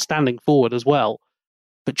an outstanding forward as well.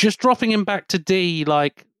 But just dropping him back to D,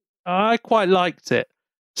 I quite liked it.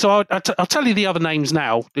 So I'll tell you the other names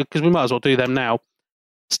now, because we might as well do them now.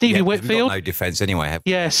 Stevie Whitfield. We've got no defence anyway, have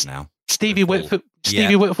we? Yes. Now. Stevie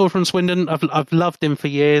Whitfield from Swindon. I've loved him for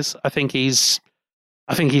years. I think he's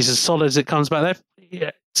as solid as it comes back there.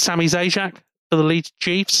 Yeah. Sammy Zajac for the Leeds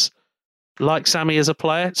Chiefs. Like Sammy as a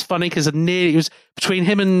player. It's funny because it was between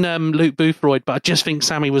him and Luke Boothroyd, but I just think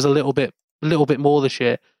Sammy was a little bit more this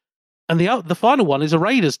year. And the final one is a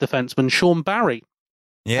Raiders defenseman, Sean Barry.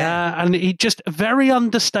 Yeah. And he just very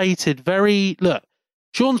understated,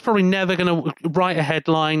 Sean's probably never going to write a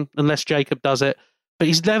headline unless Jacob does it, but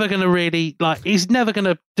he's never going to he's never going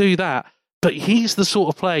to do that. But he's the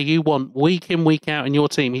sort of player you want week in, week out in your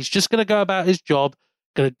team. He's just going to go about his job,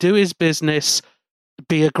 going to do his business,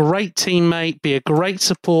 be a great teammate, be a great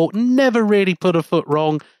support, never really put a foot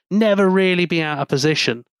wrong, never really be out of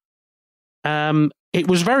position. It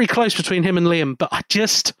was very close between him and Liam, but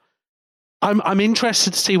I'm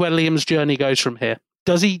interested to see where Liam's journey goes from here.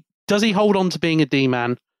 Does he hold on to being a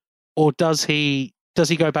D-man, or does he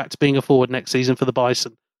go back to being a forward next season for the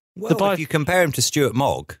Bison? Well, if you compare him to Stuart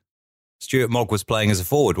Mogg was playing as a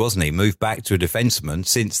forward, wasn't he? Moved back to a defenseman.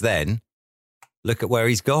 Since then, look at where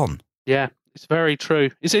he's gone. Yeah. It's very true.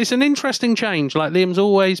 It's an interesting change. Liam's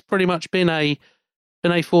always pretty much been a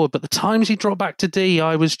forward, but the times he dropped back to D,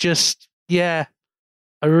 I was I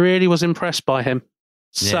really was impressed by him.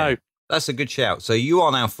 So yeah, that's a good shout. So you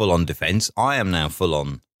are now full on defence. I am now full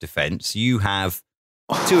on defence. You have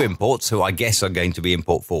 2 imports who I guess are going to be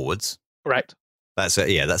import forwards. Correct. That's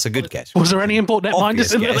a good guess. Was there any import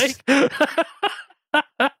netminders in the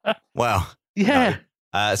league? Well, yeah. No.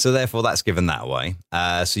 So therefore, that's given that away.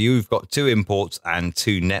 So you've got 2 imports and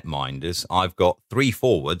 2 netminders. I've got 3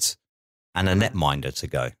 forwards and a netminder to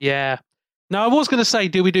go. Yeah. Now, I was going to say,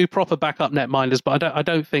 do we do proper backup netminders? But I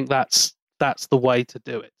don't think that's the way to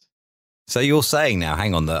do it. So you're saying now,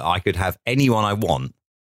 hang on, that I could have anyone I want.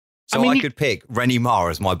 So I could pick Rennie Marr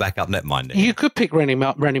as my backup netminder. You could pick Rennie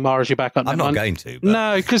Marr as your backup netminder. I'm not going to. But...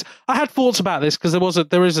 No, because I had thoughts about this, because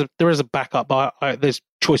there is a backup. There's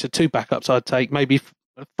choice of 2 backups I'd take, maybe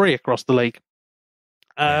 3 across the league.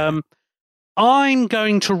 I'm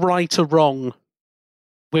going to right a wrong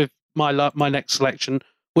with my next selection,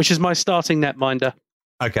 which is my starting netminder.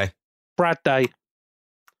 Okay. Brad Day.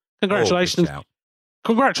 Congratulations.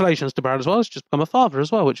 Congratulations to Brad as well. He's just become a father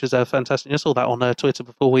as well, which is fantastic. I saw that on Twitter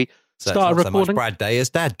before we started recording. So much Brad Day as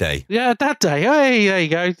Dad Day. Yeah, Dad Day. Hey, there you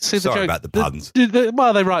go. See the Sorry joke. about the puns.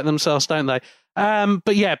 Well, they write themselves, don't they?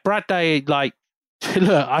 But yeah, Brad Day,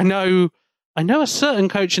 look, I know a certain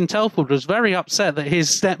coach in Telford was very upset that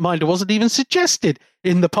his netminder wasn't even suggested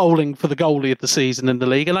in the polling for the goalie of the season in the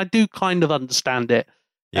league, and I do kind of understand it.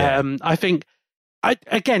 Yeah. I think,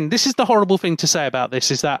 again, this is the horrible thing to say about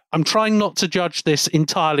this, is that I'm trying not to judge this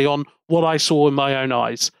entirely on what I saw in my own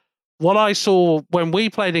eyes. What I saw when we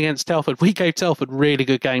played against Telford, we gave Telford really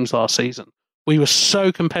good games last season. We were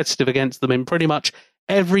so competitive against them in pretty much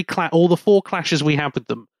every all the 4 clashes we had with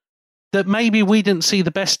them. that maybe we didn't see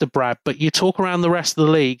the best of Brad, but you talk around the rest of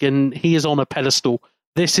the league and he is on a pedestal.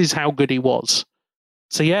 This is how good he was.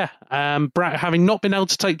 So yeah, Brad, having not been able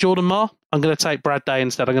to take Jordan Marr, I'm going to take Brad Day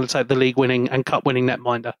instead. I'm going to take the league winning and cup winning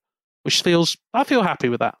netminder, which I feel happy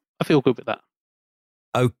with that. I feel good with that.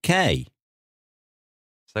 Okay.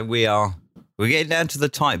 So we're getting down to the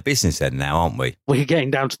tight business end now, aren't we? We're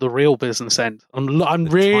getting down to the real business end. I'm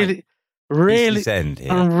really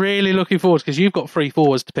looking forward because you've got 3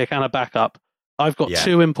 forwards to pick and a backup. I've got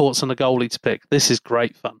 2 imports and a goalie to pick. This is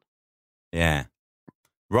great fun. Yeah.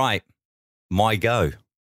 Right. My go.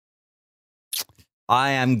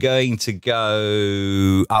 I am going to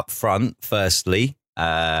go up front, firstly,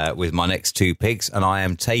 with my next 2 picks, and I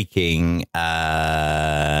am taking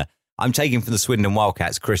from the Swindon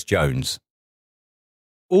Wildcats, Chris Jones.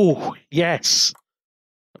 Oh, yes.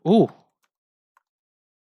 Oh.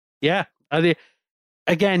 Yeah.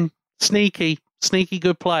 Again, sneaky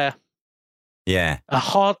good player. Yeah.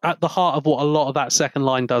 At the heart of what a lot of that second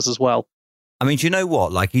line does as well. I mean, do you know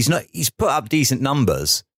what? Like, he's put up decent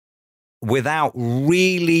numbers without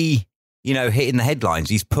really, hitting the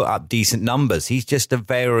headlines. He's put up decent numbers. He's just a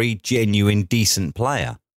very genuine, decent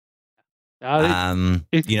player.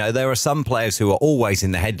 There are some players who are always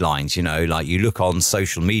in the headlines, like you look on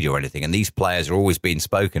social media or anything, and these players are always being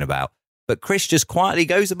spoken about. But Chris just quietly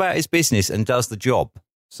goes about his business and does the job.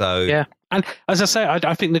 So yeah. And as I say,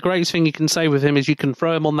 I think the greatest thing you can say with him is you can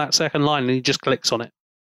throw him on that second line and he just clicks on it.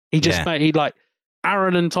 He just made like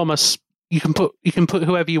Aaron and Thomas. You can put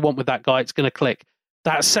whoever you want with that guy. It's going to click.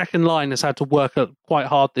 That second line has had to work quite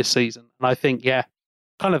hard this season, and I think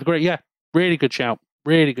kind of great. Yeah, really good shout.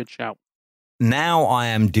 Really good shout. Now I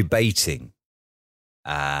am debating.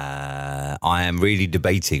 I am really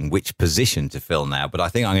debating which position to fill now, but I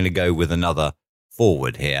think I'm going to go with another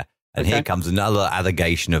forward here. And here comes another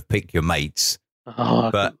allegation of pick your mates.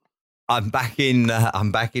 But I'm back in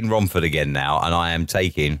Romford again now, and I am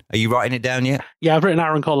taking. Are you writing it down yet? Yeah, I've written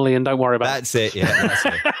Aaron Connolly, and don't worry about it. That's it. Yeah, that's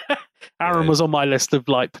it. Aaron was on my list of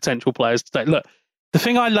like potential players to take. Look, the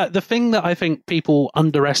thing that I think people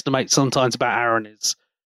underestimate sometimes about Aaron is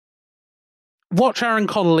watch Aaron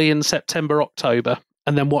Connolly in September, October,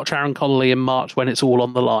 and then watch Aaron Connolly in March when it's all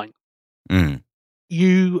on the line. Mm.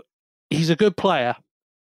 He's a good player,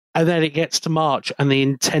 and then it gets to March, and the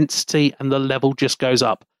intensity and the level just goes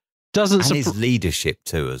up. And his leadership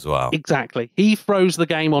too, as well. Exactly. He throws the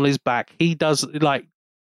game on his back. He does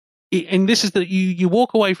and this is that you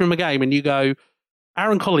walk away from a game and you go,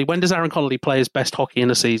 Aaron Connolly, when does Aaron Connolly play his best hockey in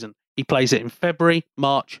a season? He plays it in February,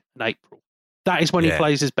 March, and April. That is when he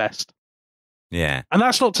plays his best. Yeah. And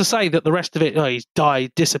that's not to say that the rest of it, he's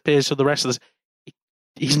died, disappears for the rest of this.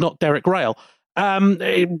 He's not Derek Rail.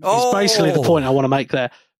 It's basically the point I want to make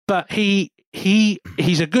there. But he's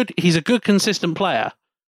a good consistent player.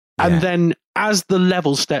 And then as the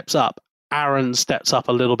level steps up, Aaron steps up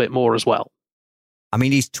a little bit more as well. I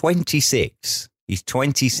mean, he's 26. He's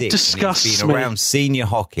 26. Disgusts and he's been me. around senior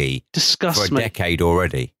hockey Disgusts for a decade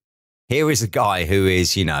already. Here is a guy who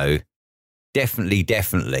is, definitely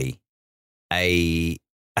a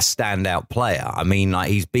standout player. I mean,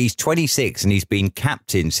 like he's 26 and he's been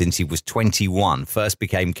captain since he was 21. First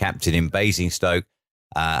became captain in Basingstoke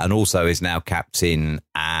and also is now captain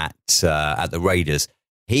at the Raiders.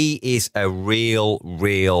 He is a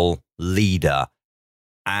real leader,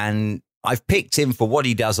 and I've picked him for what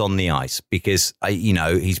he does on the ice because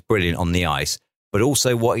he's brilliant on the ice, but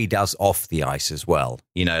also what he does off the ice as well.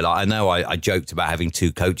 I know I joked about having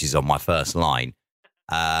 2 coaches on my first line.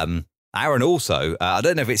 Aaron also, I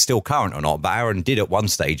don't know if it's still current or not, but Aaron did at one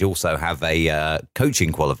stage also have a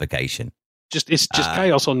coaching qualification. It's just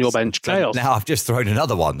chaos on your bench. Chaos. Now I've just thrown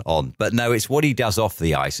another one on, but no, it's what he does off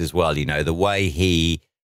the ice as well. The way he.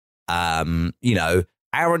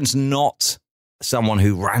 Aaron's not someone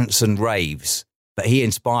who rants and raves, but he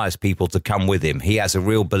inspires people to come with him. He has a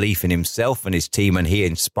real belief in himself and his team, and he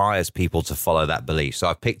inspires people to follow that belief. So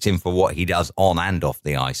I picked him for what he does on and off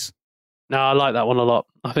the ice. No, I like that one a lot.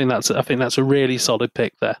 I think that's a really solid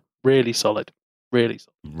pick there. Really solid. Really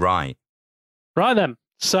solid. Right then.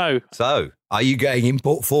 So are you going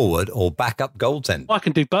import forward or backup goaltender? I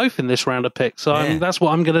can do both in this round of picks. So that's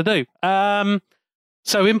what I'm going to do.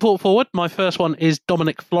 So import forward, my first one is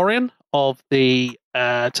Dominic Florian of the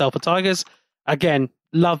Telford Tigers. Again,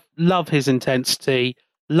 love his intensity,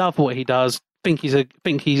 love what he does. Think he's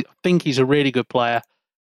a really good player.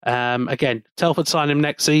 Again, Telford sign him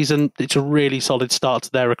next season. It's a really solid start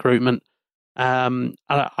to their recruitment. And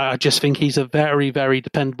I just think he's a very, very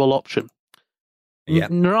dependable option. Yeah.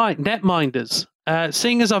 Right, netminders.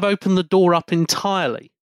 Seeing as I've opened the door up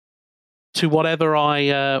entirely to whatever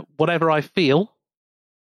I feel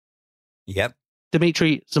Yep.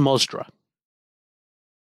 Dimitri Zamozdra.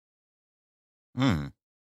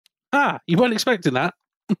 You weren't expecting that.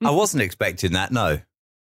 I wasn't expecting that, no.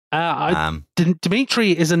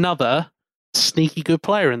 Dimitri is another sneaky good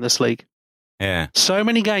player in this league. Yeah. So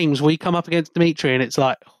many games we come up against Dimitri and it's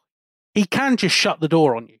like, he can just shut the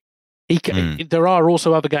door on you. He can, There are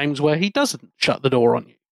also other games where he doesn't shut the door on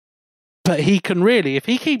you. But he can really, if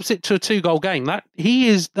he keeps it to a 2-goal game, that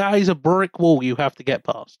is a brick wall you have to get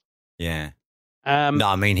past. Yeah. No,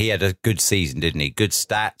 I mean, he had a good season, didn't he? Good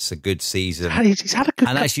stats, a good season. He's had a good.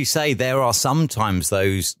 And as you say, there are sometimes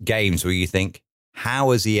those games where you think,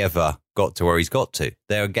 how has he ever got to where he's got to?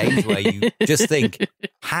 There are games where you just think,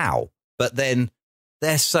 how? But then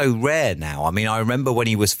they're so rare now. I mean, I remember when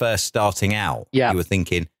he was first starting out, you were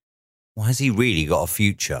thinking, well, has he really got a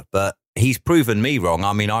future? But he's proven me wrong.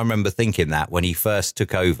 I mean, I remember thinking that when he first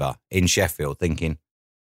took over in Sheffield, thinking,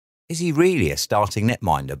 is he really a starting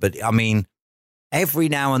netminder? But I mean, every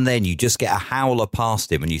now and then you just get a howler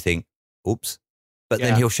past him and you think, oops. But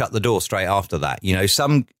then he'll shut the door straight after that. You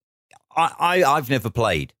know, I've never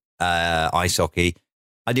played ice hockey.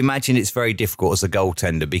 I'd imagine it's very difficult as a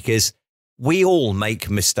goaltender because we all make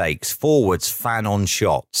mistakes. Forwards fan on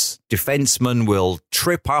shots. Defensemen will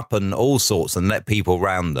trip up and all sorts and let people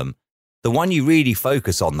round them. The one you really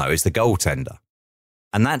focus on, though, is the goaltender.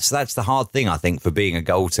 And that's the hard thing, I think, for being a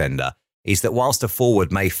goaltender, is that whilst a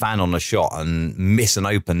forward may fan on a shot and miss an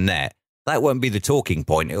open net, that won't be the talking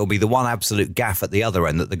point. It'll be the one absolute gaff at the other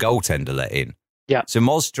end that the goaltender let in. Yeah. So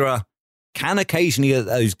Mostra can occasionally get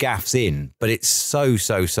those gaffs in, but it's so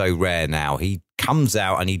rare now. He comes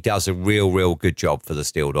out and he does a real good job for the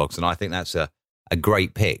Steel Dogs, and I think that's a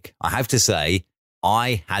great pick. I have to say,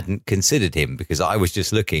 I hadn't considered him because I was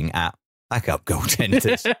just looking at backup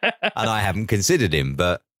goaltenders, and I haven't considered him.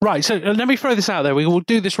 But right, so let me throw this out there. We will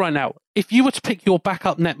do this right now. If you were to pick your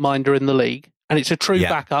backup netminder in the league, and it's a true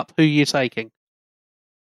backup, who are you taking?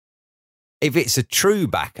 If it's a true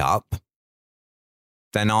backup,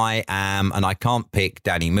 then I am, and I can't pick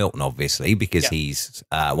Danny Milton, obviously, because he's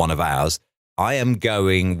one of ours. I am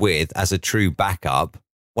going with, as a true backup,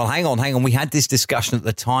 well, hang on. We had this discussion at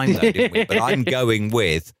the time, though, didn't we? But I'm going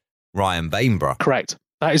with Ryan Bainborough. Correct.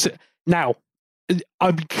 That is it. Now,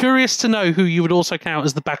 I'm curious to know who you would also count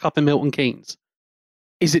as the backup in Milton Keynes.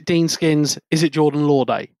 Is it Dean Skins? Is it Jordan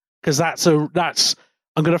Lauday? Because I'm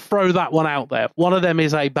going to throw that one out there. One of them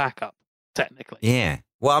is a backup, technically. Yeah.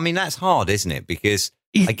 Well, I mean, that's hard, isn't it? Because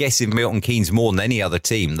I guess in Milton Keynes, more than any other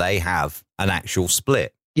team, they have an actual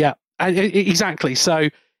split. Yeah, exactly. So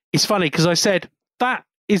it's funny because I said that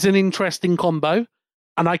is an interesting combo,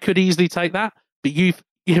 and I could easily take that. But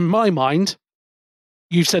in my mind,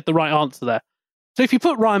 you've said the right answer there. So if you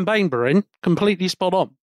put Ryan Bainborough in, completely spot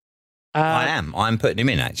on. I'm putting him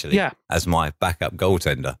in, actually, as my backup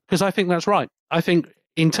goaltender. Because I think that's right. I think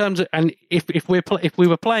in terms of, and if we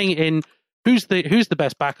were playing in who's the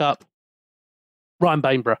best backup, Ryan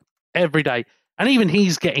Bainborough every day, and even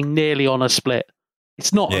he's getting nearly on a split.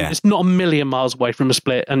 It's not a million miles away from a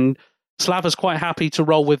split, and Slava's quite happy to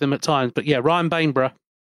roll with him at times. But yeah, Ryan Bainborough.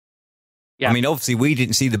 Yeah. I mean, obviously, we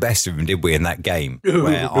didn't see the best of him, did we, in that game?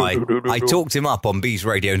 Where I talked him up on Bees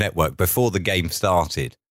Radio Network before the game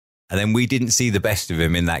started, and then we didn't see the best of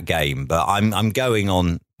him in that game. But I'm going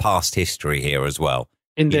on past history here as well.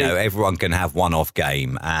 Indeed. You know, everyone can have one-off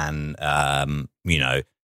game, and you know,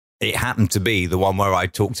 it happened to be the one where I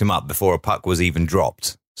talked him up before a puck was even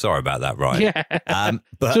dropped. Sorry about that, Ryan. Yeah.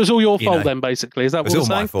 But, so it's all your fault then, basically. Is that what you're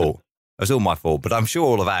saying? It was all my fault. But I'm sure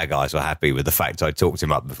all of our guys were happy with the fact I talked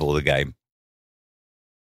him up before the game.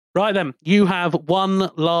 Right then, you have one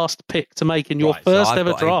last pick to make in your first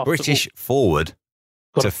ever draft. British forward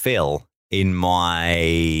to fill in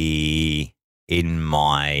my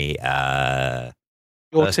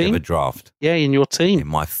first ever draft. Yeah, in your team. In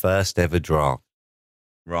my first ever draft.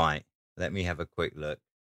 Right. Let me have a quick look.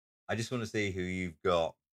 I just want to see who you've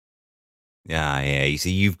got. Yeah. You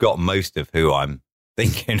see, you've got most of who I'm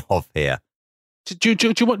thinking of here. Do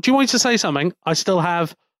you want me to say something? I still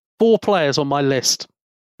have 4 players on my list.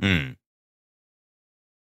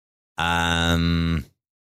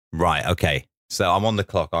 Right, okay. So I'm on the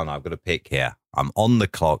clock, aren't I? I've got a pick here. I'm on the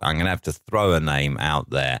clock. I'm going to have to throw a name out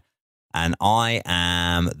there. And I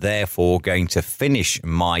am therefore going to finish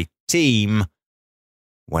my team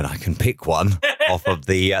when I can pick one off of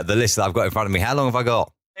the list that I've got in front of me. How long have I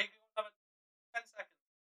got?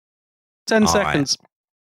 10 seconds. Right.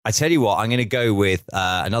 I tell you what, I'm going to go with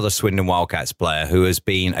another Swindon Wildcats player who has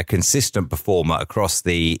been a consistent performer across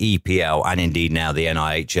the EPL and indeed now the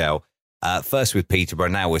NIHL. First with Peterborough,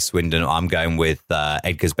 now with Swindon. I'm going with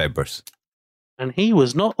Edgars Bebras. And he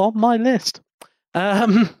was not on my list.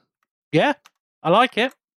 Yeah, I like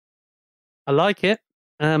it.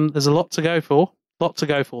 There's a lot to go for.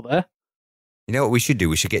 There. You know what we should do?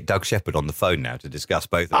 We should get Doug Shepherd on the phone now to discuss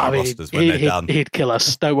both of our rosters when they're done. He'd kill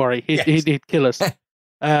us. Don't worry. He'd kill us.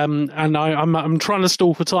 And I'm trying to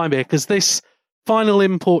stall for time here because this final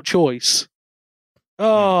import choice.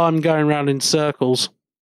 Oh, I'm going round in circles.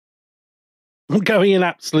 I'm going in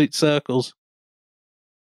absolute circles.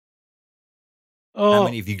 Oh, how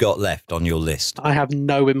many have you got left on your list? I have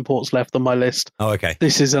no imports left on my list. Oh, okay.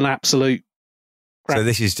 This is an absolute crap. So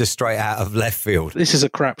this is just straight out of left field. This is a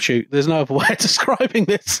crapshoot. There's no other way of describing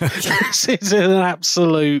this. This is an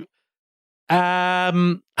absolute. I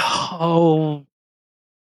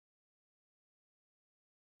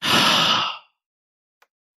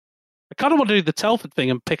kind of want to do the Telford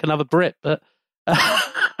thing and pick another Brit, but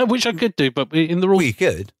which I could do, but in the rules, you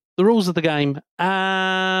could. The rules of the game.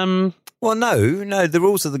 Well, no. The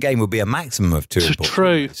rules of the game would be a maximum of 2 imports.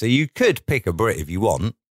 True. So you could pick a Brit if you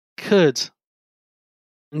want. Could.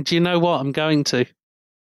 And do you know what I'm going to?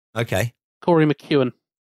 Okay. Corey McEwen.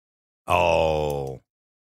 Oh.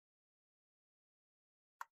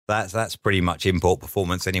 That's pretty much import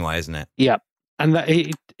performance anyway, isn't it? Yeah. And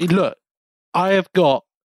look, I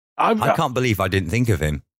can't believe I didn't think of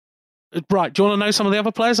him. Right. Do you want to know some of the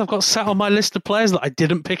other players I've got sat on my list of players that I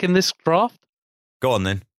didn't pick in this draft? Go on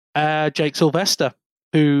then. Jake Sylvester,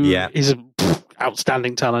 who is an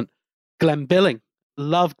outstanding talent. Glenn Billing.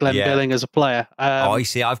 Love Glenn Billing as a player. I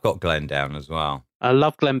see. I've got Glenn down as well. I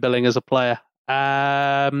love Glenn Billing as a player.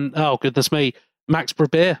 Oh, goodness me. Max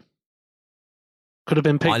Brebeer. Could have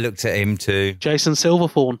been picked. I looked at him too. Jason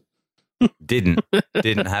Silverthorne. Didn't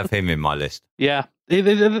have him in my list. Yeah.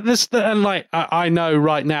 I know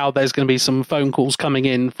right now there's going to be some phone calls coming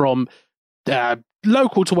in from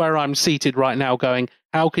local to where I'm seated right now going,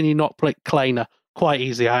 how can you not pick Kleiner? Quite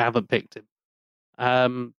easy, I haven't picked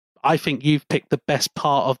him. I think you've picked the best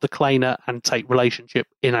part of the Kleiner and Tate relationship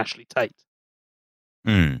in Ashley Tate.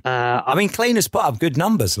 I mean, Kleiner's put up good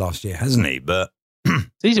numbers last year, hasn't he? But it's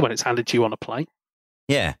easy when it's handed to you on a plate.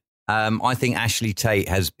 Yeah. I think Ashley Tate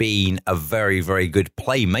has been a very, very good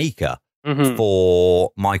playmaker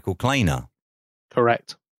for Michael Kleiner.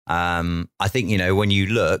 Correct. I think, when you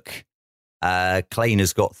look,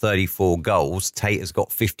 Kleiner's got 34 goals. Tate has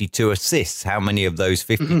got 52 assists. How many of those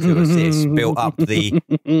 52 assists built up the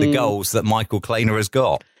goals that Michael Kleiner has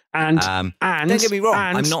got? And don't get me wrong,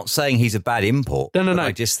 I'm not saying he's a bad import. No.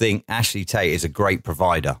 I just think Ashley Tate is a great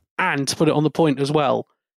provider. And to put it on the point as well,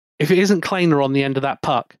 if it isn't Kleiner on the end of that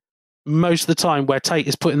puck, most of the time where Tate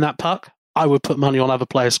is putting that puck, I would put money on other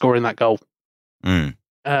players scoring that goal.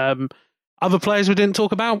 Other players we didn't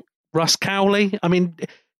talk about, Russ Cowley. I mean,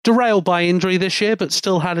 derailed by injury this year, but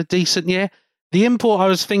still had a decent year. The import I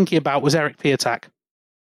was thinking about was Eric Piatak.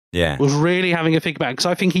 Yeah. Was really having a think about it because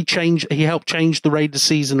I think he helped change the Raiders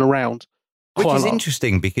season around. Which is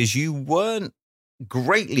interesting because you weren't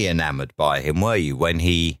greatly enamoured by him, were you, when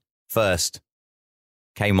he first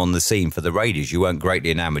came on the scene for the Raiders? You weren't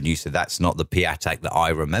greatly enamoured. You said that's not the Piatak that I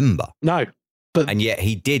remember. No. And yet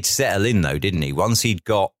he did settle in though, didn't he? Once he'd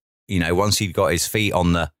got his feet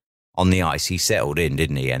on the ice, he settled in,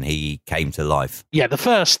 didn't he? And he came to life. Yeah, the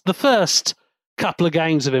first couple of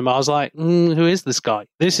games of him, I was like, who is this guy?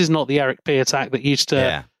 This is not the Eric Piatak that used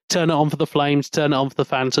to turn it on for the Flames, turn it on for the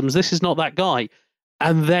Phantoms. This is not that guy.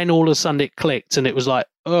 And then all of a sudden it clicked and it was like,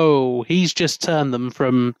 oh, he's just turned them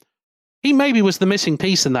from... He maybe was the missing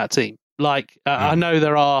piece in that team. I know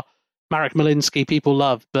there are Marek Malinsky people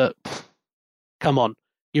love, but come on.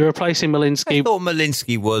 You're replacing Malinsky.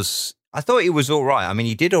 I thought he was all right. I mean,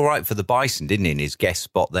 he did all right for the Bison, didn't he, in his guest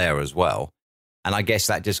spot there as well. And I guess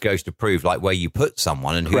that just goes to prove where you put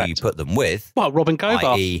someone and who you put them with. Well, Robin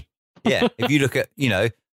Kovar. If you look at,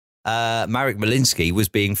 Marek Malinsky was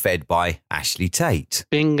being fed by Ashley Tate.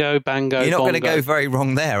 Bingo, bango, You're not going to bongo. go very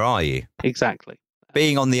wrong there, are you? Exactly.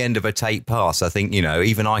 Being on the end of a Tate pass, I think,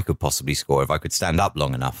 even I could possibly score if I could stand up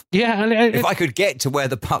long enough. Yeah. If I could get to where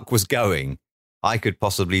the puck was going, I could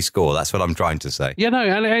possibly score. That's what I'm trying to say. Yeah, no,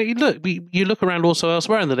 and look, you look around also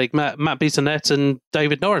elsewhere in the league, Matt Bissonnette and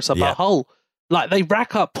David Norris up at Hull. They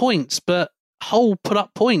rack up points, but Hull put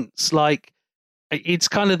up points. It's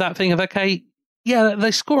kind of that thing of, okay, yeah,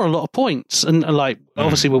 they score a lot of points. And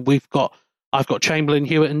obviously I've got Chamberlain,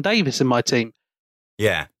 Hewitt and Davis in my team.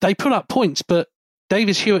 Yeah. They put up points, but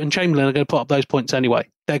Davis, Hewitt and Chamberlain are going to put up those points anyway.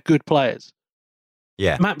 They're good players.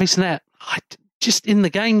 Yeah. Matt Bissonnette, just in the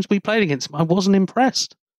games we played against him, I wasn't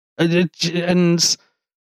impressed. And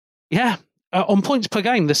yeah, on points per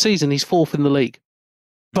game this season, he's 4th in the league.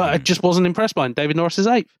 But I just wasn't impressed by him. David Norris is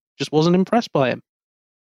 8th. Just wasn't impressed by him.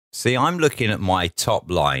 See, I'm looking at my top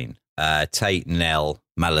line. Tate, Nell,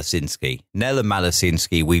 Malasinski. Nell and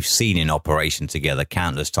Malasinski, we've seen in operation together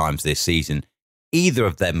countless times this season. Either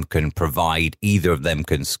of them can provide, either of them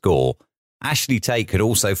can score. Ashley Tate could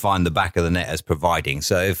also find the back of the net as providing.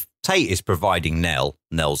 So if Tate is providing Nell,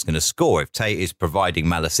 Nell's going to score. If Tate is providing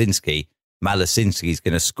Malasinski, Malasinski's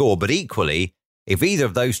going to score. But equally, if either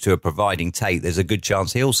of those two are providing Tate, there's a good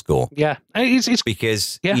chance he'll score. Yeah. It's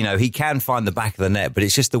because, he can find the back of the net, but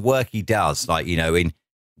it's just the work he does, in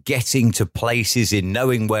getting to places, in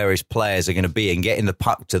knowing where his players are going to be and getting the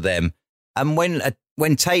puck to them. And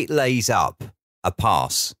when Tate lays up a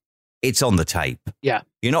pass, it's on the tape. Yeah.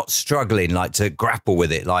 You're not struggling to grapple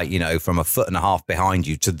with it, from a foot and a half behind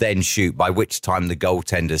you to then shoot, by which time the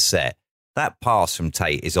goaltender's set. That pass from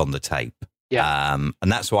Tate is on the tape. Yeah.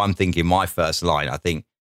 And that's why I'm thinking my first line, I think,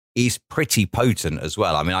 is pretty potent as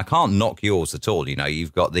well. I mean, I can't knock yours at all.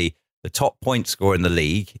 You've got the top point scorer in the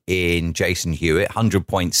league in Jason Hewitt,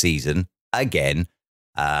 100-point season. Again,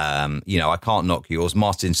 I can't knock yours.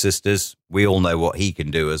 Martin Sisters, we all know what he can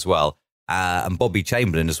do as well. And Bobby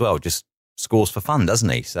Chamberlain as well, just scores for fun, doesn't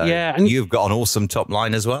he? So and you've got an awesome top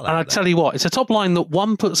line as well. And I tell you what, it's a top line that,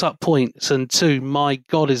 one, puts up points, and two, my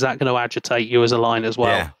God, is that going to agitate you as a line as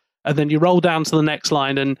well? Yeah. And then you roll down to the next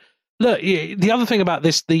line, and look, the other thing about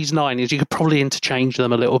these 9 is you could probably interchange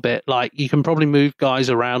them a little bit. You can probably move guys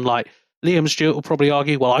around. Liam Stewart will probably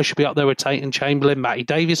argue, well, I should be up there with Tate and Chamberlain. Matty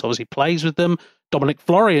Davies obviously plays with them. Dominic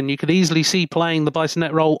Florian, you could easily see playing the Bison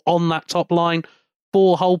net role on that top line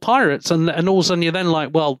for Hull Pirates, and all of a sudden you're then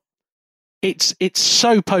well, it's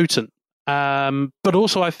so potent. But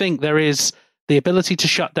also I think there is the ability to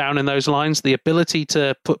shut down in those lines, the ability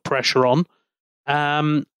to put pressure on,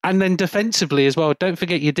 and then defensively as well. Don't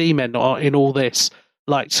forget your D-men in all this,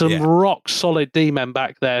 some rock solid D-men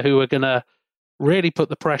back there who are going to really put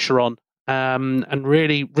the pressure on and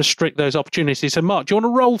really restrict those opportunities. So Mark, do you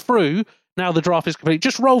want to roll through, now the draft is complete,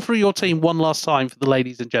 just roll through your team one last time for the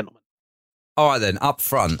ladies and gentlemen? All right, then, up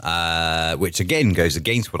front, which again goes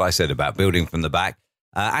against what I said about building from the back.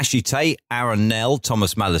 Ashley Tate, Aaron Nell,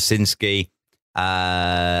 Thomas Malasinski.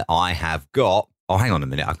 I have got... Oh, hang on a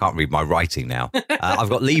minute. I can't read my writing now. I've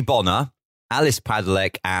got Lee Bonner, Alice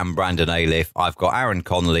Padalek, and Brandon Aliff. I've got Aaron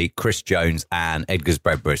Connolly, Chris Jones, and Edgars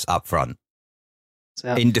Bredbris up front.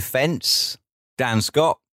 So, in defence, Dan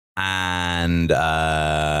Scott and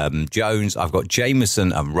Jones. I've got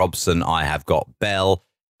Jameson and Robson. I have got Bell.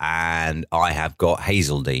 And I have got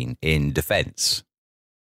Hazeldine in defence.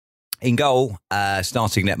 In goal,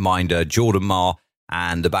 starting netminder Jordan Marr,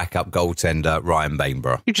 and the backup goaltender Ryan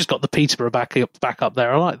Bainborough. You've just got the Peterborough back up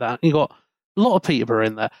there. I like that. You've got a lot of Peterborough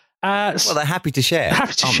in there. Well, they're happy to share.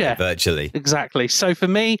 Happy to share. Virtually. Exactly. So for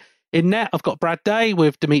me, in net, I've got Brad Day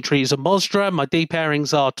with Dimitri Zamosdra. My D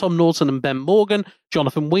pairings are Tom Norton and Ben Morgan,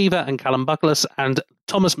 Jonathan Weaver and Callum Buckles, and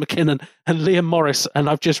Thomas McKinnon and Liam Morris. And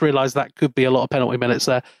I've just realised that could be a lot of penalty minutes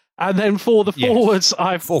there. And then for the forwards,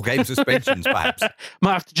 I've... 4 game suspensions, perhaps.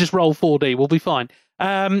 Might have to just roll 4D. We'll be fine.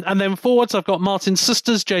 And then forwards, I've got Martin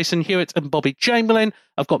Sisters, Jason Hewitt and Bobby Chamberlain.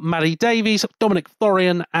 I've got Matty Davies, Dominic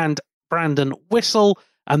Florian and Brandon Whistle.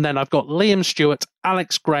 And then I've got Liam Stewart,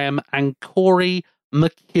 Alex Graham and Corey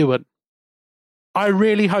McEwen. I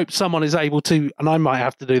really hope someone is able to, and I might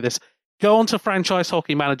have to do this, go on to Franchise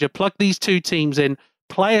Hockey Manager, plug these 2 teams in,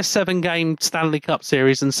 play a 7-game Stanley Cup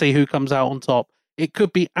series and see who comes out on top. It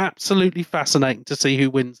could be absolutely fascinating to see who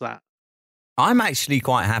wins that. I'm actually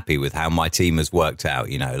quite happy with how my team has worked out.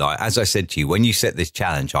 As I said to you, when you set this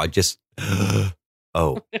challenge, I just, and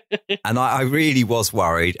I really was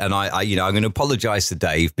worried. And I'm going to apologize to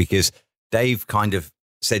Dave, because Dave kind of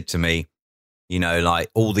said to me,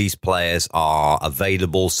 all these players are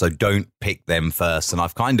available, so don't pick them first. And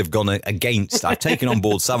I've kind of gone against, I've taken on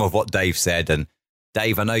board some of what Dave said. And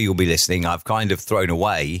Dave, I know you'll be listening. I've kind of thrown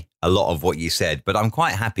away a lot of what you said, but I'm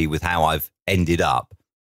quite happy with how I've ended up.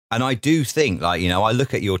 And I do think, I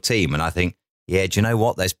look at your team and I think, yeah, do you know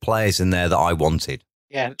what? There's players in there that I wanted.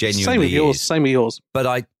 Yeah, genuinely. Same with yours. But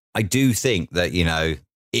I do think that,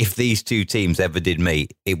 if these 2 teams ever did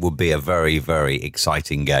meet, it would be a very, very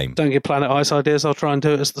exciting game. Don't get Planet Ice ideas. I'll try and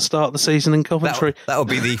do it as the start of the season in Coventry. That would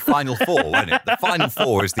be the Final Four, won't it? The Final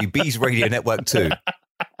Four is the Bees Radio Network 2.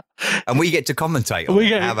 And we get to commentate on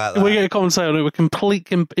it. How about that? We get to commentate on it with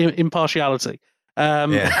complete impartiality.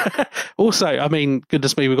 Also, I mean,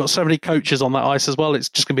 goodness me, we've got so many coaches on that ice as well. It's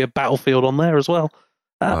just going to be a battlefield on there as well.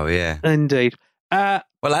 Oh, yeah. Indeed.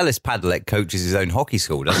 Well, Alice Padalek coaches his own hockey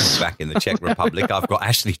school, doesn't he, back in the Czech Republic? I've got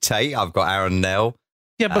Ashley Tate. I've got Aaron Nell.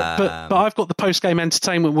 Yeah, but I've got the post game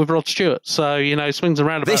entertainment with Rod Stewart, so swings and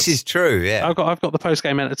roundabouts. This is true. Yeah, I've got the post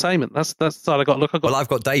game entertainment. That's the side I got. Look, Well, I've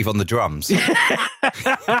got Dave on the drums.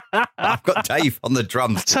 I've got Dave on the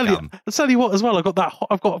drums. I'll tell you what as well. I've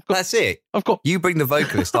got. That's it. I've got. You bring the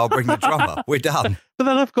vocalist, I'll bring the drummer. We're done. But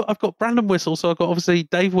then I've got Brandon Whistle, so I've got obviously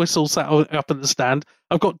Dave Whistle sat up in the stand.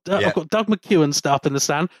 I've got Doug McEwen sat up in the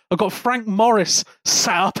stand. I've got Frank Morris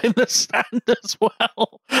sat up in the stand as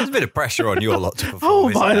well. There's a bit of pressure on your lot to perform. Oh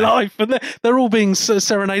my life! And they're all being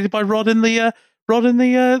serenaded by Rod in the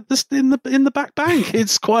back bank.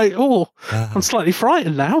 It's quite. I'm slightly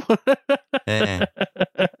frightened now. Yeah.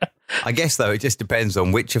 I guess, though, it just depends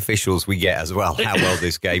on which officials we get as well, how well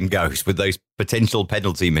this game goes with those potential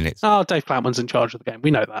penalty minutes. Oh, Dave Plowman's in charge of the game. We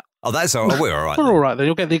know that. Oh, that's all right. We're all right. We're all right then.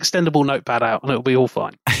 You'll get the extendable notepad out and it'll be all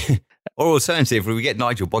fine. Or alternatively, if we get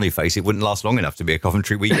Nigel Boniface, it wouldn't last long enough to be a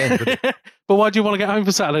Coventry weekend, would it? But why do you want to get home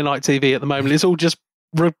for Saturday night TV at the moment? It's all just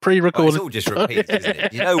pre-recorded. It's all just repeats, isn't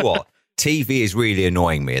it? You know what? TV is really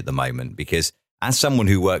annoying me at the moment because as someone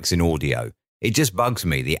who works in audio, it just bugs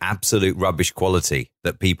me, the absolute rubbish quality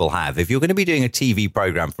that people have. If you're going to be doing a TV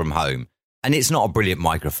program from home and it's not a brilliant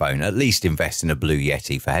microphone, at least invest in a Blue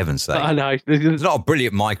Yeti, for heaven's sake. I know. It's not a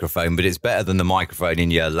brilliant microphone, but it's better than the microphone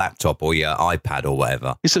in your laptop or your iPad or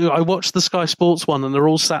whatever. So I watched the Sky Sports one and they're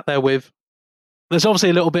all sat there with... There's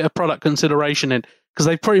obviously a little bit of product consideration in because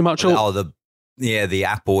they pretty much all... the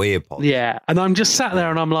Apple EarPods. Yeah, and I'm just sat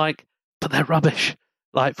there and I'm like, but they're rubbish.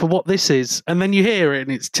 Like, for what this is. And then you hear it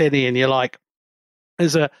and it's tinny and you're like...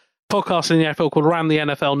 There's a podcast in the NFL called Around the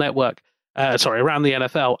NFL Network. Around the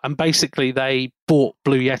NFL. And basically they bought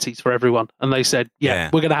Blue Yetis for everyone. And they said, we're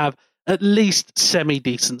going to have at least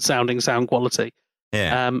semi-decent sounding sound quality.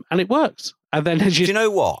 Yeah. And it works. And then as Do you know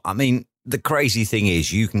what? I mean, the crazy thing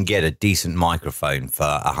is you can get a decent microphone for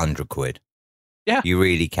 £100. Yeah. You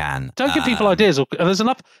really can. Don't give people ideas. There's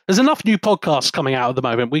enough new podcasts coming out at the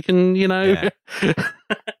moment. We can, Yeah.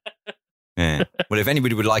 Yeah. Well, if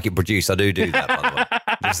anybody would like it produced, I do that, by the way.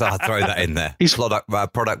 Just I'll throw that in there.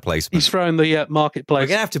 Product placement. He's throwing the marketplace. We're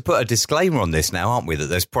going to have to put a disclaimer on this now, aren't we, that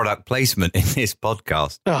there's product placement in this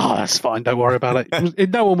podcast. Oh, that's fine. Don't worry about it.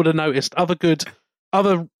 No one would have noticed.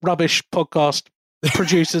 Other rubbish podcast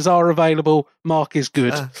producers are available. Mark is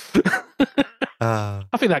good. I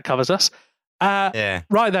think that covers us. Yeah.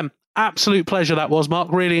 Right then. Absolute pleasure that was, Mark.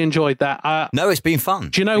 Really enjoyed that. No, it's been fun.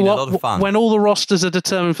 Do you know what? A lot of fun. When all the rosters are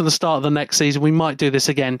determined for the start of the next season, we might do this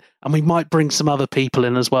again, and we might bring some other people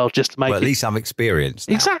in as well, just to make at least I'm experienced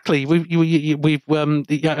now. Exactly. We've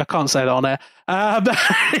I can't say that on air.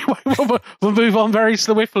 But we'll move on very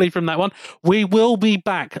swiftly from that one. We will be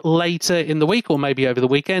back later in the week, or maybe over the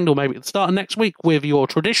weekend, or maybe at the start of next week, with your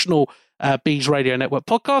traditional Bees Radio Network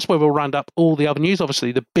podcast, where we'll round up all the other news.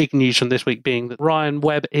 Obviously, the big news from this week being that Ryan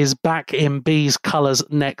Webb is back in Bees colours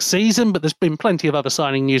next season, but there's been plenty of other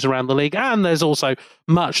signing news around the league, and there's also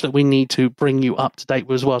much that we need to bring you up to date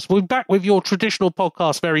with as well. So we'll be back with your traditional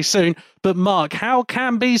podcast very soon. But Mark, how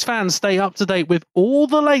can Bees fans stay up to date with all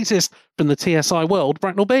the latest from the TSI world,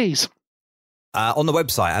 Bracknell Bees? On the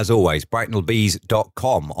website, as always,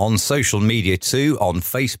 bracknellbees.com. On social media too, on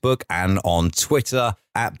Facebook and on Twitter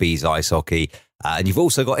at Bees Ice Hockey. And you've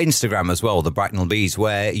also got Instagram as well, the Bracknell Bees,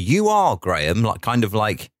 where you are, Graham,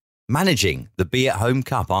 like managing the Be at Home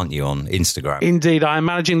Cup, aren't you, on Instagram? Indeed, I am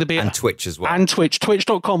managing the Be at... And Twitch as well. And Twitch,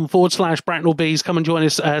 twitch.com/Bracknell Bees. Come and join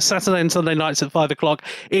us Saturday and Sunday nights at 5 o'clock.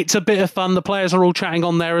 It's a bit of fun. The players are all chatting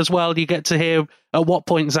on there as well. You get to hear at what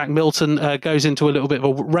point Zach Milton goes into a little bit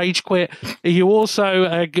of a rage quit. You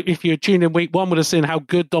also, if you tuned in week one, would have seen how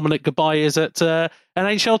good Dominic Gabai is at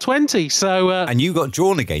NHL 20. So, and you got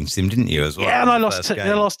drawn against him, didn't you, as well? Yeah, and I lost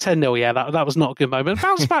 10-0. Yeah, that was not a good moment.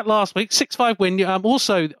 Bounced back last week, 6-5 win.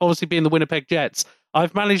 Also, obviously being the Winnipeg Jets,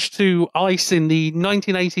 I've managed to ice in the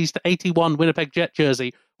 1980s to 81 Winnipeg Jet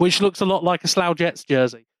jersey, which looks a lot like a Slough Jets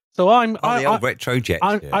jersey. So the old retro Jets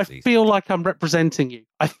I feel like I'm representing you.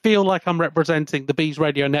 I feel like I'm representing the Bees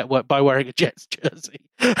Radio Network by wearing a Jets jersey.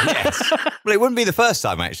 Yes. Well, it wouldn't be the first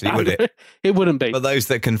time, actually, would it? It wouldn't be. For those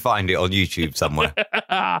that can find it on YouTube somewhere.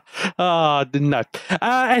 No.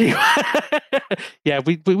 Anyway, yeah,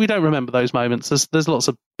 we don't remember those moments. There's lots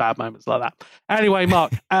of bad moments like that. Anyway,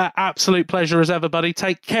 Mark, absolute pleasure as ever, buddy.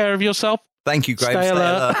 Take care of yourself. Thank you, Graham. Stay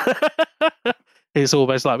alert. It's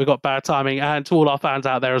always like we've got bad timing. And to all our fans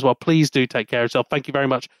out there as well, please do take care of yourself. Thank you very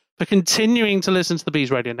much for continuing to listen to the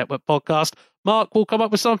Bees Radio Network podcast. Mark will come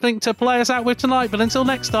up with something to play us out with tonight. But until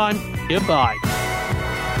next time, goodbye.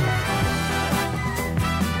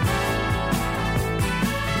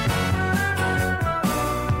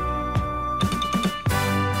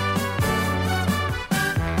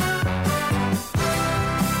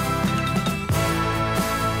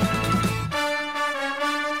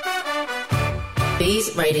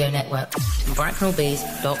 Bees Radio Network.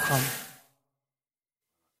 Bracknellbees.com.